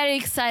 I'm very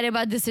excited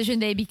about decision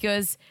day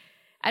because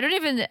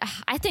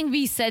I think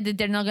we said that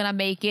they're not going to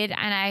make it.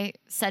 And I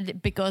said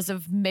it because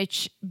of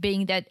Mitch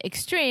being that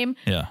extreme,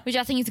 which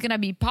I think is going to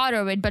be part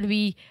of it. But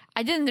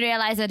I didn't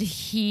realize that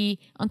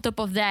on top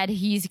of that,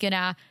 he's going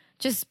to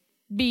just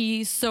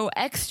be so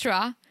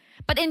extra.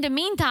 But in the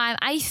meantime,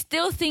 I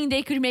still think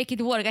they could make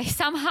it work. I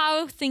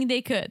somehow think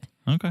they could.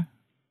 Okay.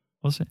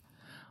 We'll see.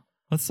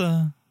 Let's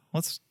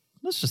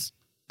just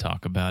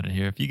talk about it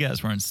here. If you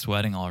guys weren't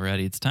sweating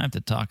already, it's time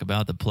to talk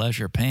about the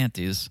pleasure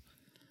panties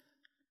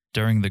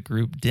during the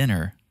group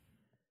dinner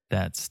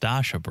that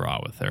Stasha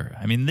brought with her.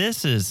 I mean,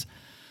 this is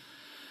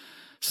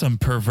some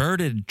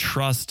perverted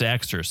trust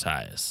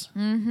exercise.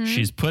 Mm-hmm.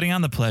 She's putting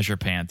on the pleasure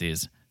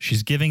panties.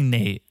 She's giving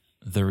Nate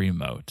the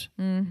remote.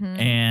 Mm-hmm.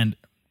 And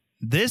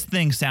this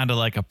thing sounded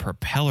like a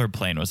propeller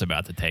plane was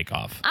about to take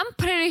off. I'm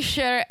pretty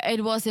sure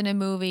it was in a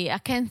movie. I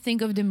can't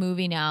think of the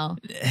movie now.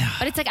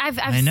 But it's like I've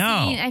seen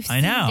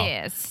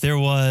this. There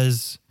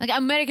was like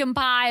American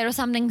Pie or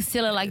something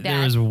silly like that.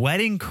 There was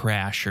Wedding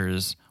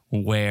Crashers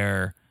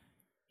where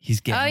he's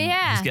getting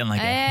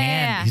like a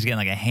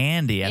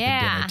handy at the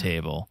dinner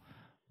table.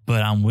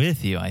 But I'm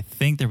with you. I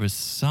think there was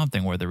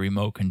something where the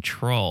remote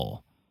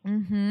control.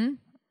 Mm-hmm.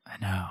 I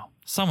know.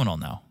 Someone will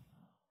know.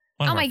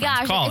 Oh my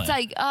gosh. It's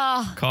like,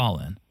 Call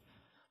in.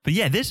 But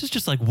yeah, this is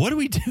just like, what are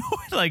we doing?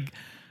 Like,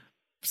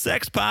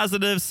 sex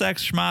positive,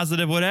 sex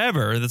schmositive,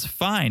 whatever. That's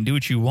fine. Do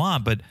what you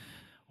want. But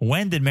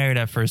when did Married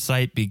at First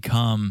Sight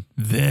become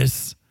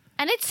this?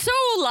 And it's so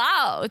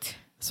loud.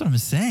 That's what I'm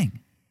saying.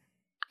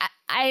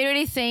 I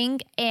really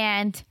think,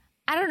 and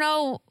I don't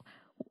know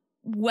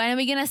when are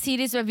we gonna see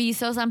this, where we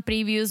saw some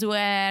previews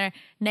where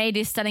Nate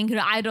is telling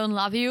her, I don't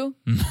love you.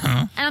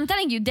 And I'm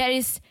telling you,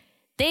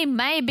 they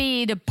may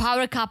be the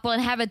power couple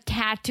and have a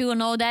tattoo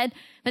and all that,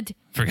 but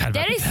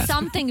there is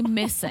something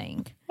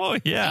missing Oh,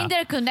 yeah. in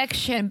their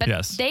connection, but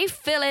Yes. they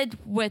fill it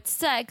with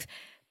sex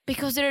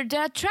because they're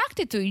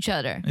attracted to each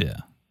other. Yeah.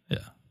 Yeah.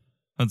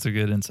 That's a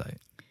good insight.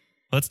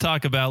 Let's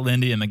talk about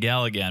Lindy and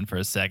Miguel again for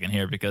a second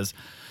here, because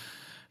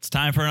it's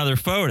time for another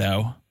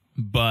photo.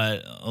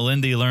 But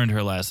Lindy learned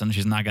her lesson.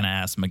 She's not going to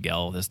ask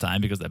Miguel this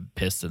time because that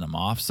pissed him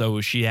off.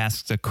 So she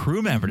asks a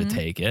crew member to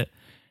take it,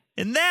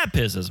 and that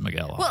pisses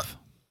Miguel off.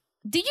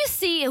 Did you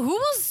see who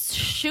was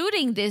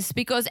shooting this?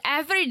 Because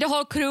the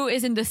whole crew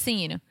is in the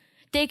scene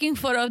taking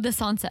photo of the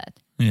sunset.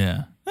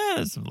 Yeah.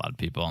 There's a lot of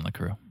people on the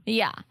crew.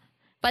 Yeah.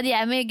 But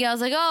yeah, Miguel's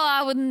like,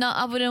 I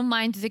wouldn't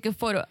mind to take a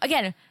photo.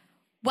 Again,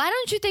 why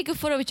don't you take a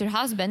photo with your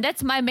husband?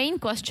 That's my main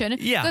question.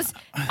 Yeah. Because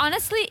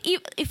honestly,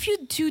 if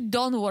you two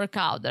don't work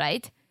out,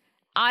 right?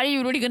 Are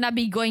you really going to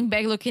be going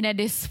back looking at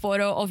this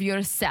photo of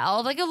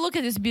yourself? Like, look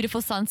at this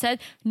beautiful sunset,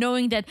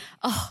 knowing that,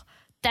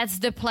 that's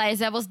the place,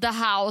 that was the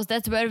house,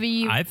 that's where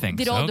we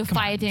did all the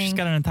fighting. She's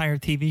got an entire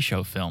TV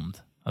show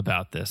filmed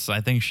about this. I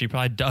think she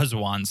probably does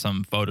want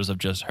some photos of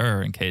just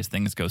her in case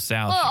things go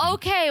south. Well,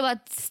 okay,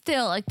 but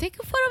still, like, take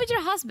a photo with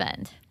your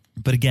husband.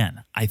 But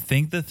again, I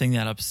think the thing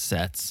that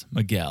upsets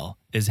Miguel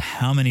is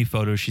how many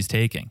photos she's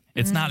taking.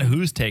 It's not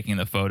who's taking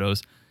the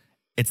photos.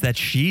 It's that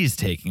she's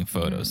taking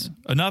photos.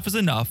 Enough is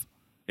enough.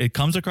 It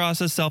comes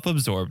across as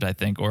self-absorbed, I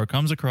think, or it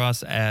comes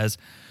across as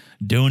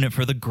doing it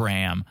for the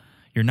gram.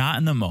 You're not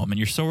in the moment.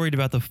 You're so worried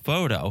about the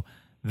photo.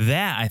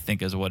 That, I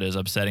think, is what is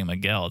upsetting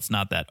Miguel. It's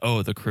not that,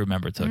 the crew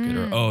member took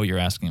it, or, you're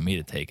asking me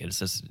to take it. It's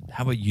just,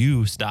 how about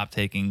you stop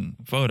taking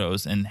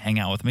photos and hang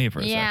out with me for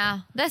a second? Yeah,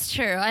 that's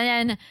true.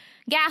 And then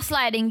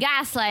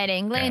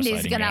gaslighting.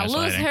 Lindy's going to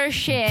lose her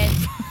shit.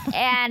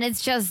 And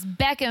it's just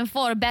back and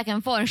forth.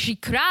 And she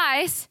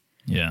cries.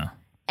 Yeah.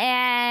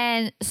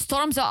 And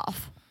storms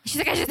off. She's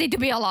like, I just need to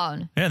be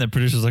alone. Yeah, the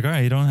producer's like, all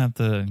right, you don't have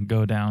to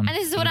go down. And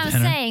this is what I'm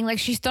saying. Like,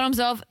 she storms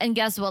off, and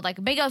guess what? Like,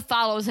 Miguel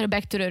follows her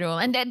back to the room.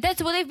 And that's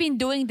what they've been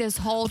doing this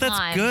whole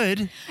time. That's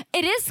good.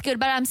 It is good,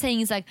 but I'm saying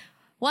it's like,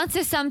 once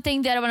there's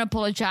something that I want to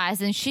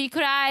apologize, and she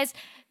cries,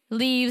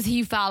 leaves,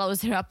 he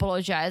follows her,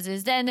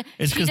 apologizes. Then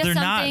it's she does they're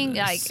something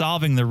not like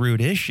solving the root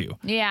issue.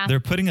 Yeah. They're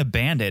putting a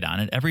Band-Aid on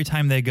it. Every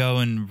time they go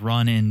and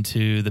run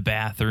into the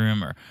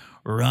bathroom or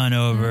run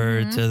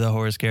over to the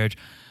horse carriage,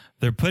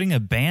 they're putting a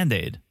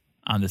Band-Aid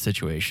on the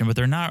situation, but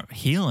they're not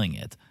healing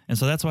it. And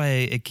so that's why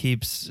it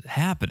keeps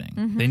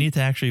happening. They need to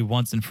actually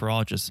once and for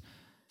all just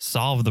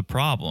solve the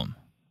problem.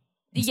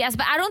 Yes,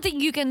 but I don't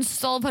think you can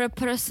solve her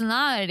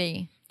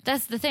personality.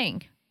 That's the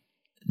thing.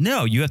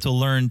 No, you have to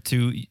learn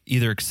to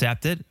either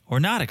accept it or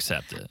not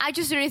accept it. I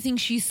just really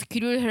think she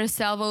screwed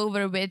herself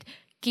over with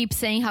keep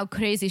saying how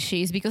crazy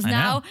she is, because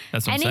now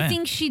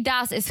anything she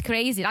does is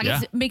crazy. Like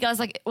it's Miguel's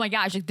like, oh my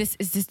gosh, like is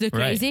this the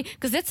crazy?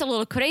 Because that's a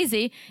little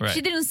crazy. Right.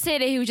 She didn't say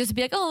that. He would just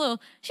be like, oh,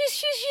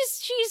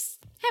 she's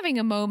having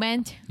a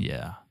moment.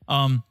 Yeah.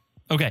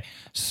 Okay.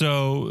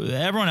 So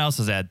everyone else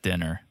is at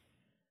dinner.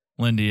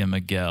 Lindy and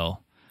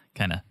Miguel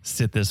kind of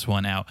sit this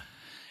one out.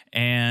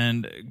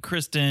 And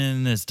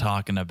Kristen is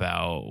talking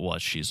about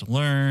what she's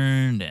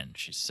learned, and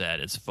she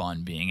said it's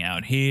fun being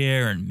out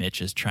here, and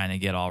Mitch is trying to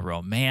get all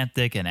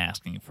romantic and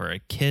asking for a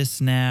kiss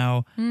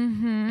now.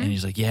 And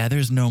he's like, yeah,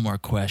 there's no more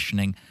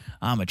questioning.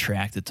 I'm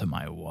attracted to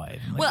my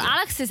wife. Like, Well,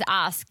 Alex has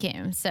asked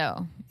him,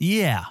 so.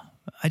 yeah,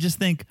 I just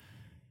think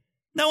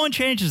no one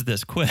changes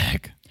this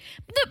quick.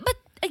 But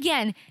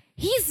again,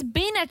 he's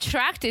been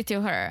attracted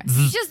to her.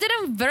 He just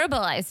didn't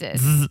verbalize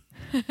this.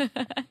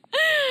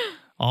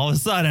 All of a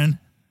sudden,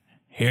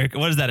 here,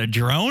 what is that, a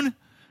drone?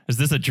 Is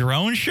this a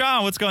drone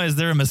shot? What's going on? Is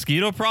there a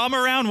mosquito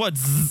problem around? What?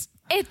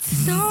 It's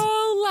so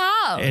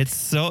loud. It's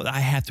so,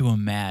 I have to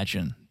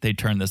imagine they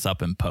turn this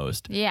up in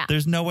post. Yeah.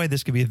 There's no way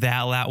this could be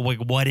that loud. Like,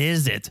 what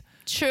is it?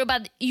 True,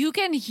 but you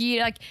can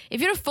hear, like, if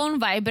your phone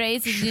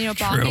vibrates in your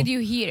pocket, you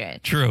hear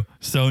it. True.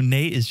 So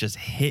Nate is just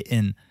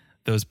hitting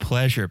those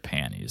pleasure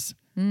panties.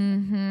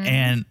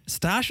 And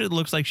Stasha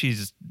looks like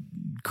she's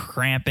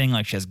cramping,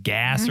 like she has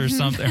gas or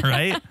something,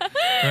 right?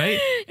 Right?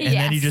 And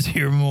then you just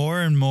hear more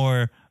and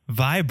more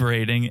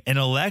vibrating, and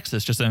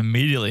Alexis just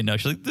immediately knows.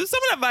 She's like, does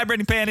someone have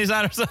vibrating panties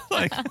on or something?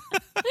 Like,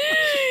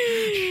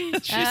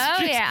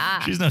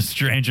 she's no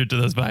stranger to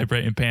those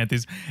vibrating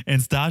panties.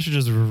 And Stasha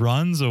just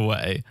runs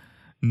away.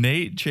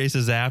 Nate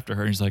chases after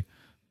her, and he's like,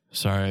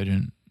 sorry, I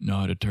didn't know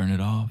how to turn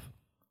it off.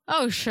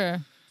 Oh, sure.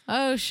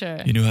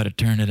 You knew how to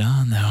turn it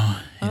on, though.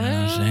 You know what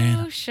I'm saying?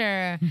 Oh,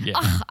 sure. Yeah.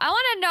 I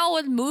want to know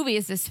what movie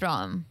is this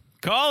from.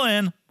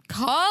 Colin.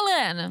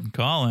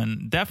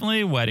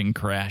 Definitely Wedding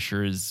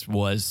Crashers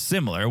was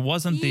similar. It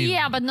wasn't the...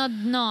 Yeah, but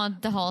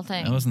not the whole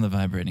thing. It wasn't the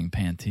vibrating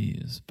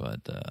panties,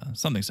 but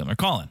something similar.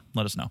 Colin,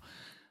 let us know.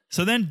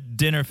 So then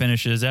dinner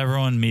finishes.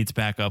 Everyone meets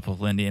back up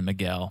with Lindy and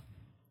Miguel.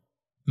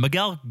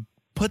 Miguel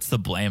puts the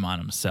blame on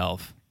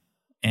himself,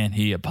 and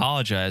he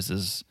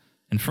apologizes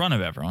in front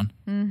of everyone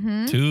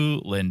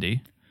to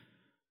Lindy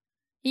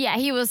Yeah,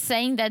 he was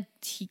saying that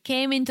he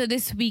came into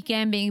this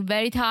weekend being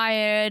very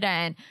tired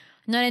and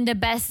not in the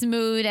best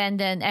mood, and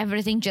then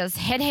everything just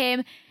hit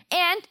him,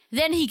 and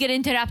then he get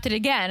interrupted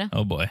again.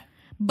 Oh boy.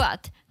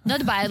 But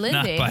not by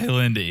Lindy. Not by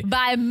Lindy.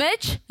 By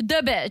Mitch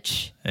the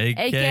Bitch.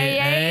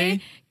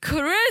 AKA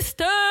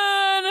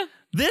Kristen.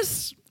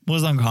 This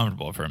was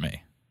uncomfortable for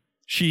me.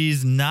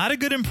 She's not a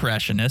good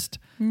impressionist.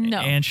 No.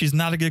 And she's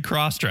not a good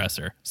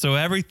cross-dresser. So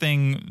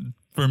everything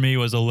for me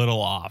was a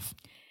little off.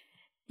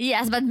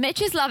 Yes, but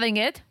Mitch is loving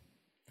it.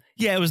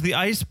 Yeah, it was the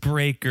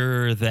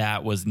icebreaker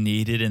that was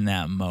needed in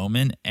that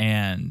moment.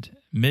 And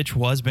Mitch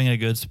was being a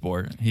good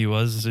sport. He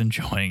was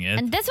enjoying it.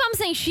 And that's what I'm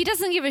saying. She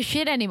doesn't give a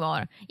shit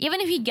anymore. Even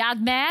if he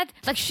got mad,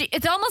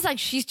 it's almost like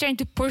she's trying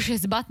to push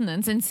his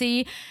buttons and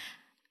see,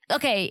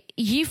 okay,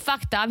 he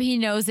fucked up. He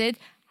knows it.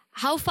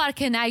 How far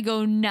can I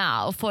go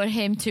now for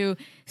him to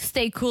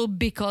stay cool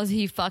because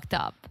he fucked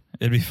up?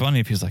 It'd be funny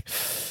if he was like,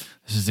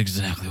 this is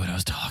exactly what I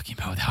was talking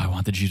about with how I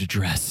wanted you to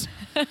dress.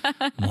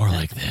 More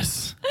like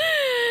this.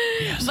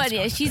 Yes, but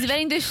yeah, she's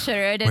wearing the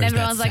shirt and Where's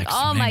everyone's that like, sexy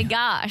oh my man?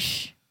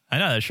 gosh. I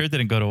know, that shirt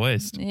didn't go to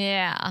waste.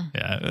 Yeah.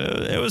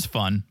 Yeah, it was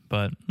fun,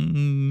 but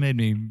made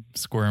me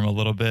squirm a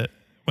little bit.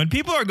 When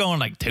people are going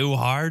like too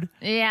hard,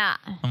 Yeah.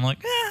 I'm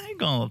like, you're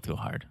going a little too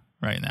hard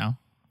right now.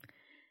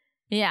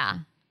 Yeah.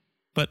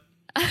 But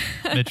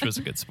Mitch was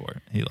a good sport.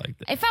 He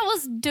liked it. If I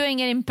was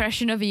doing an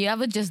impression of you, I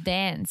would just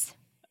dance.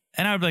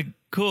 And I would be like,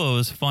 cool, it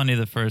was funny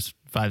the first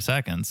 5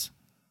 seconds.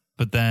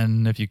 But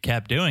then if you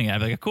kept doing it, I'd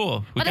be like,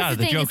 cool, we But got it. that's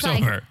The thing, joke's it's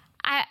like, over.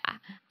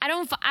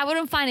 I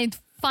wouldn't find it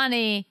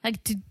funny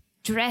like to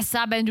dress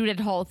up and do that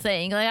whole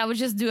thing. Like I would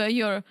just do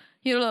your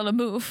little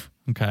move.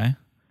 Okay.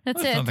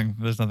 That's Well, it.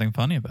 there's nothing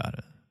funny about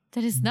it.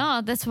 That is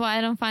not. That's why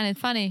I don't find it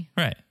funny.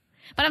 Right.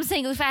 But I'm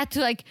saying if I had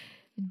to like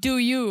do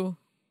you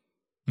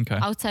Okay.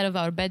 outside of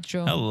our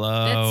bedroom.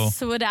 Hello.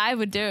 That's what I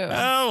would do.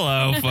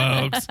 Hello,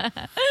 folks. All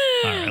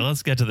right,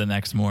 let's get to the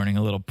next morning,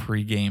 a little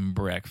pregame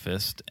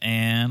breakfast.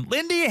 And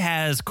Lindy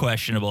has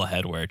questionable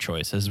headwear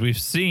choices. We've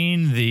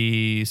seen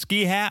the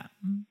ski hat.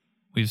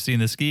 We've seen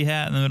the ski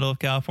hat in the middle of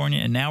California.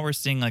 And now we're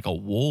seeing like a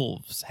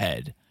wolf's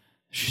head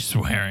she's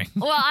wearing.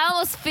 Well, I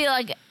almost feel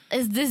like,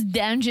 is this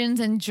Dungeons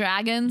and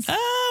Dragons?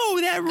 Oh,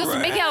 that Because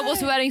right. Miguel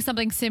was wearing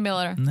something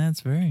similar.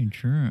 That's very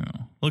true.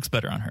 Looks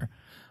better on her.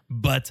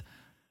 But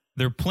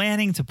they're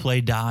planning to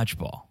play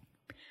dodgeball.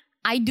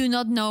 I do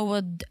not know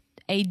what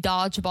a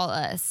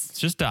dodgeball is. It's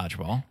just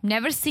dodgeball.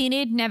 Never seen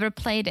it, never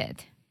played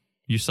it.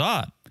 You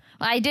saw it.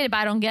 Well, I did, but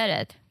I don't get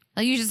it.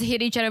 Like you just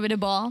hit each other with a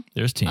ball.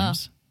 There's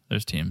teams.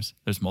 There's teams.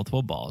 There's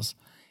multiple balls.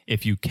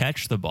 If you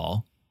catch the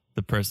ball,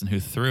 the person who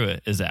threw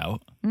it is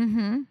out.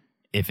 Mm-hmm.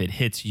 If it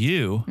hits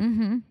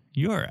you,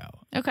 you're out.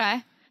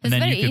 Okay. And That's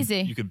then very you could,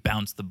 easy. You could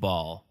bounce the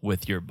ball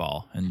with your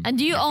ball. And And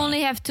do you you're fine.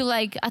 only have to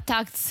like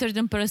attack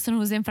certain person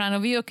who's in front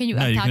of you, or can you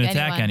No, attack you can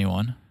attack anyone?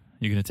 anyone.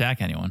 You can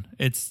attack anyone.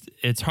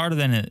 It's harder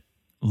than it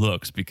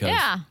looks because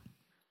Yeah.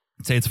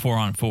 say it's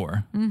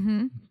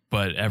 4-on-4,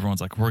 but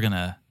everyone's like, we're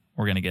gonna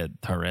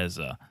get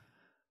Teresa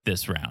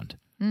this round.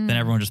 Then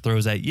everyone just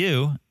throws at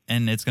you,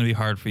 and it's gonna be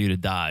hard for you to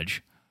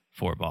dodge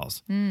 4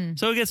 balls.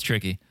 So it gets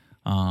tricky.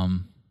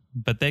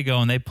 But they go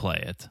and they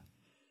play it.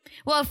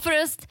 Well,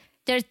 first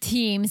they're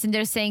teams and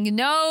they're saying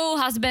no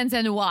husbands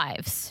and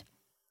wives.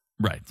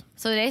 Right.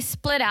 So they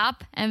split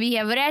up and we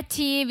have red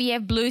team, we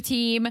have blue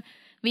team.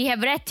 We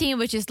have red team,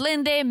 which is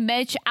Lindy,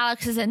 Mitch,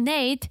 Alexis, and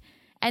Nate.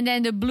 And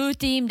then the blue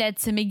team,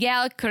 that's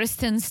Miguel,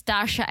 Kristen,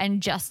 Stasha,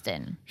 and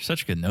Justin. You're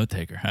such a good note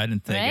taker. I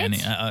didn't take Right?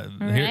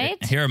 any.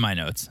 Right? Here are my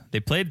notes. They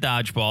played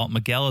dodgeball.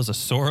 Miguel is a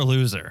sore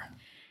loser.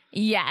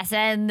 Yes,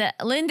 and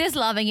Linda's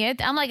loving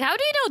it. I'm like, how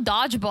do you know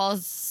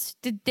dodgeballs?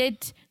 Did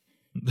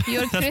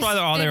your That's probably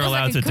all they were it was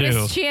allowed like a to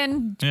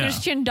do.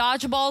 Christian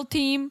dodgeball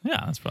team.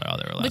 Yeah, that's probably all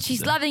they were allowed But to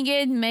she's do. loving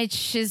it.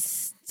 Mitch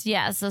is,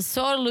 yes, a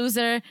sore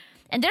loser.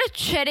 And they're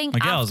chatting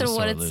Miguel's a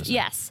sore afterwards. loser.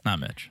 Yes. Not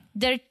Mitch.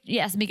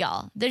 Yes,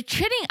 Miguel. They're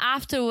chatting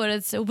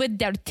afterwards with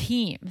their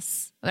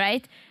teams,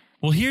 right?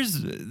 Well,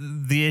 here's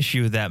the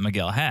issue that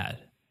Miguel had.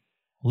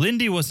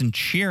 Lindy wasn't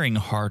cheering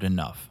hard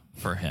enough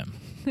for him.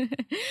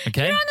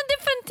 Okay? You're on a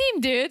different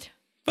team, dude.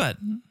 But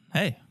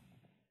hey,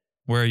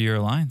 where are your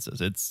alliances?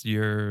 It's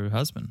your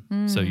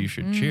husband, so you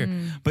should cheer.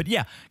 But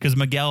yeah, because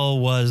Miguel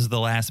was the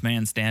last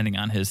man standing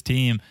on his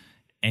team,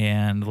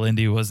 and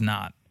Lindy was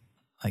not,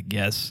 I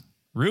guess,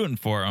 rooting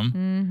for him.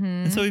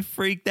 And so he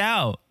freaked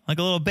out like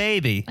a little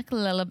baby. Like a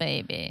little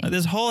baby. Like,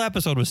 this whole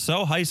episode was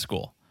so high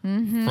school.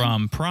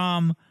 From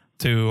prom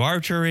to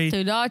archery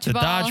To dodgeball. to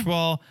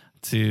dodgeball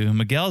to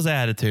Miguel's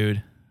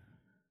attitude.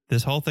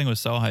 This whole thing was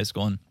so high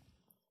school. And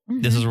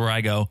this is where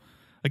I go,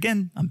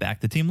 again, I'm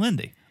back to Team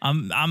Lindy.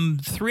 I'm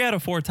 3 out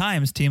of 4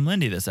 times Team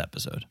Lindy this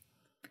episode.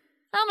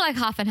 I'm like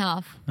half and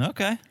half.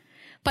 Okay.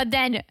 But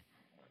then,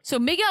 so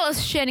Miguel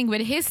is sharing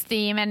with his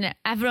team and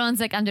everyone's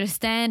like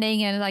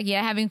understanding and like,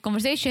 yeah, having a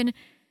conversation.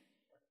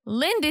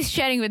 Lindy's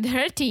sharing with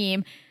her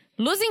team,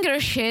 losing her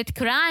shit,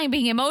 crying,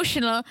 being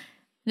emotional.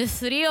 The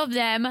 3 of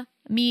them,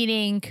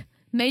 meaning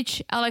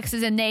Mitch,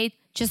 Alexis, and Nate,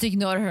 just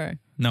ignore her.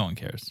 No one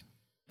cares.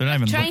 They're not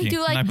even Trying looking,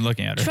 to like, not even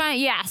looking at her.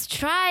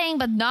 Trying,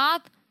 but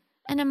not.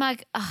 And I'm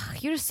like, oh,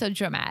 you're so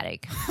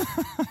dramatic.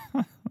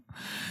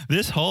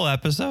 This whole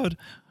episode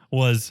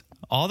was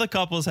all the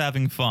couples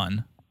having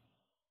fun,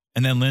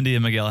 and then Lindy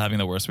and Miguel having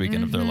the worst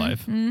weekend of their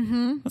life.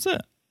 Mm-hmm. That's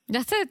it.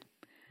 That's it.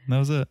 That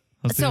was it.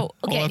 That's the whole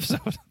okay,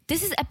 episode.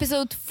 this is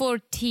episode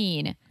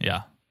 14.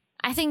 Yeah.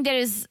 I think there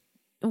is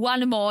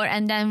one more,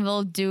 and then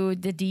we'll do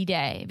the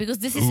D-Day, because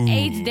this is Ooh,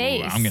 8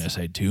 days. I'm going to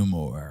say 2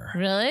 more.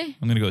 Really?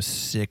 I'm going to go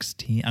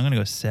 16. I'm going to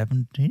go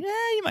 17. Yeah,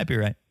 you might be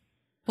right.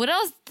 What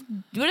else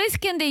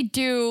can they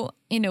do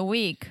in a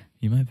week?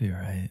 You might be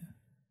right.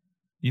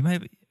 You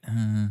might be.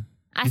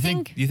 I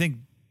think. You think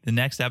the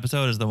next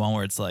episode is the one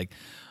where it's like,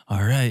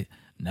 all right,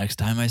 next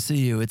time I see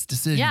you, it's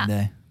decision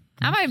day.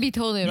 I might be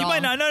totally wrong. You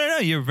might not. No.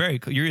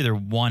 You're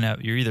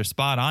either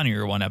spot on or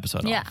you're one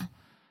episode off.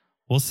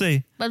 We'll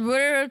see. But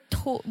we're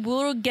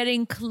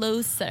getting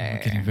closer.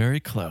 We're getting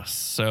very close.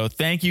 So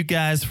thank you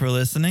guys for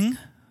listening.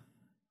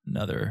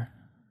 Another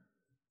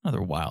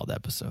wild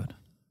episode.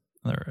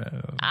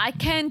 I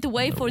can't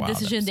wait for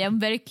Decision Day. I'm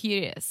very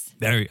curious.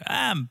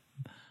 I'm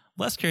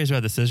less curious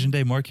about Decision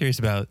Day, more curious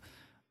about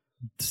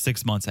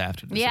 6 months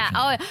after Decision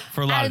Day.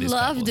 For a lot of these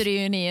love couples. the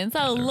reunions.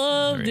 I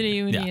love the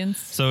reunions.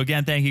 Yeah. So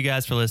again, thank you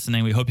guys for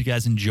listening. We hope you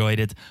guys enjoyed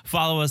it.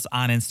 Follow us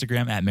on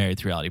Instagram at Married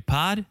to Reality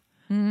Pod.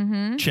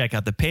 Mm-hmm. Check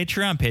out the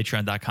Patreon,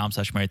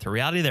 patreon.com/Married to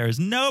Reality. There is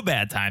no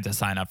bad time to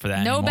sign up for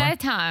that anymore. No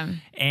bad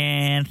time.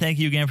 And thank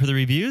you again for the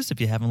reviews.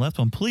 If you haven't left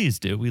one, please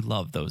do. We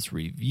love those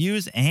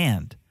reviews.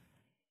 And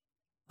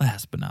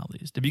last but not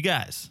least, if you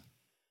guys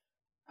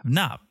have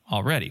not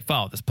already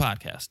followed this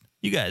podcast,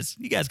 you guys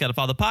got to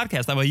follow the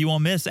podcast. That way you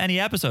won't miss any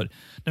episode,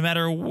 no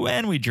matter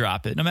when we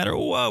drop it, no matter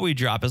what we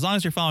drop. As long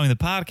as you're following the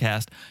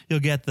podcast, you'll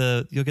get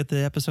the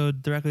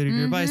episode directly to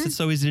your device. It's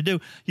so easy to do.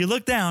 You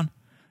look down,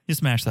 you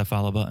smash that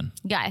follow button.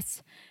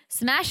 Guys,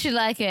 smash it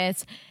like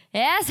it's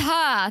as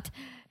hot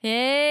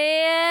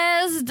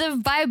as the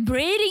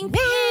vibrating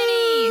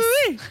panties.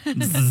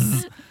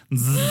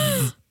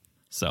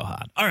 So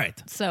hot. All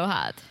right. So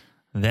hot.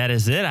 That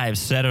is it. I've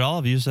said it all.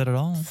 Have you said it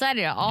all? Said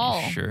it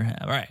all. Sure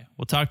have. All right.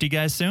 We'll talk to you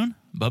guys soon.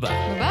 Bye-bye.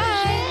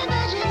 Bye-bye.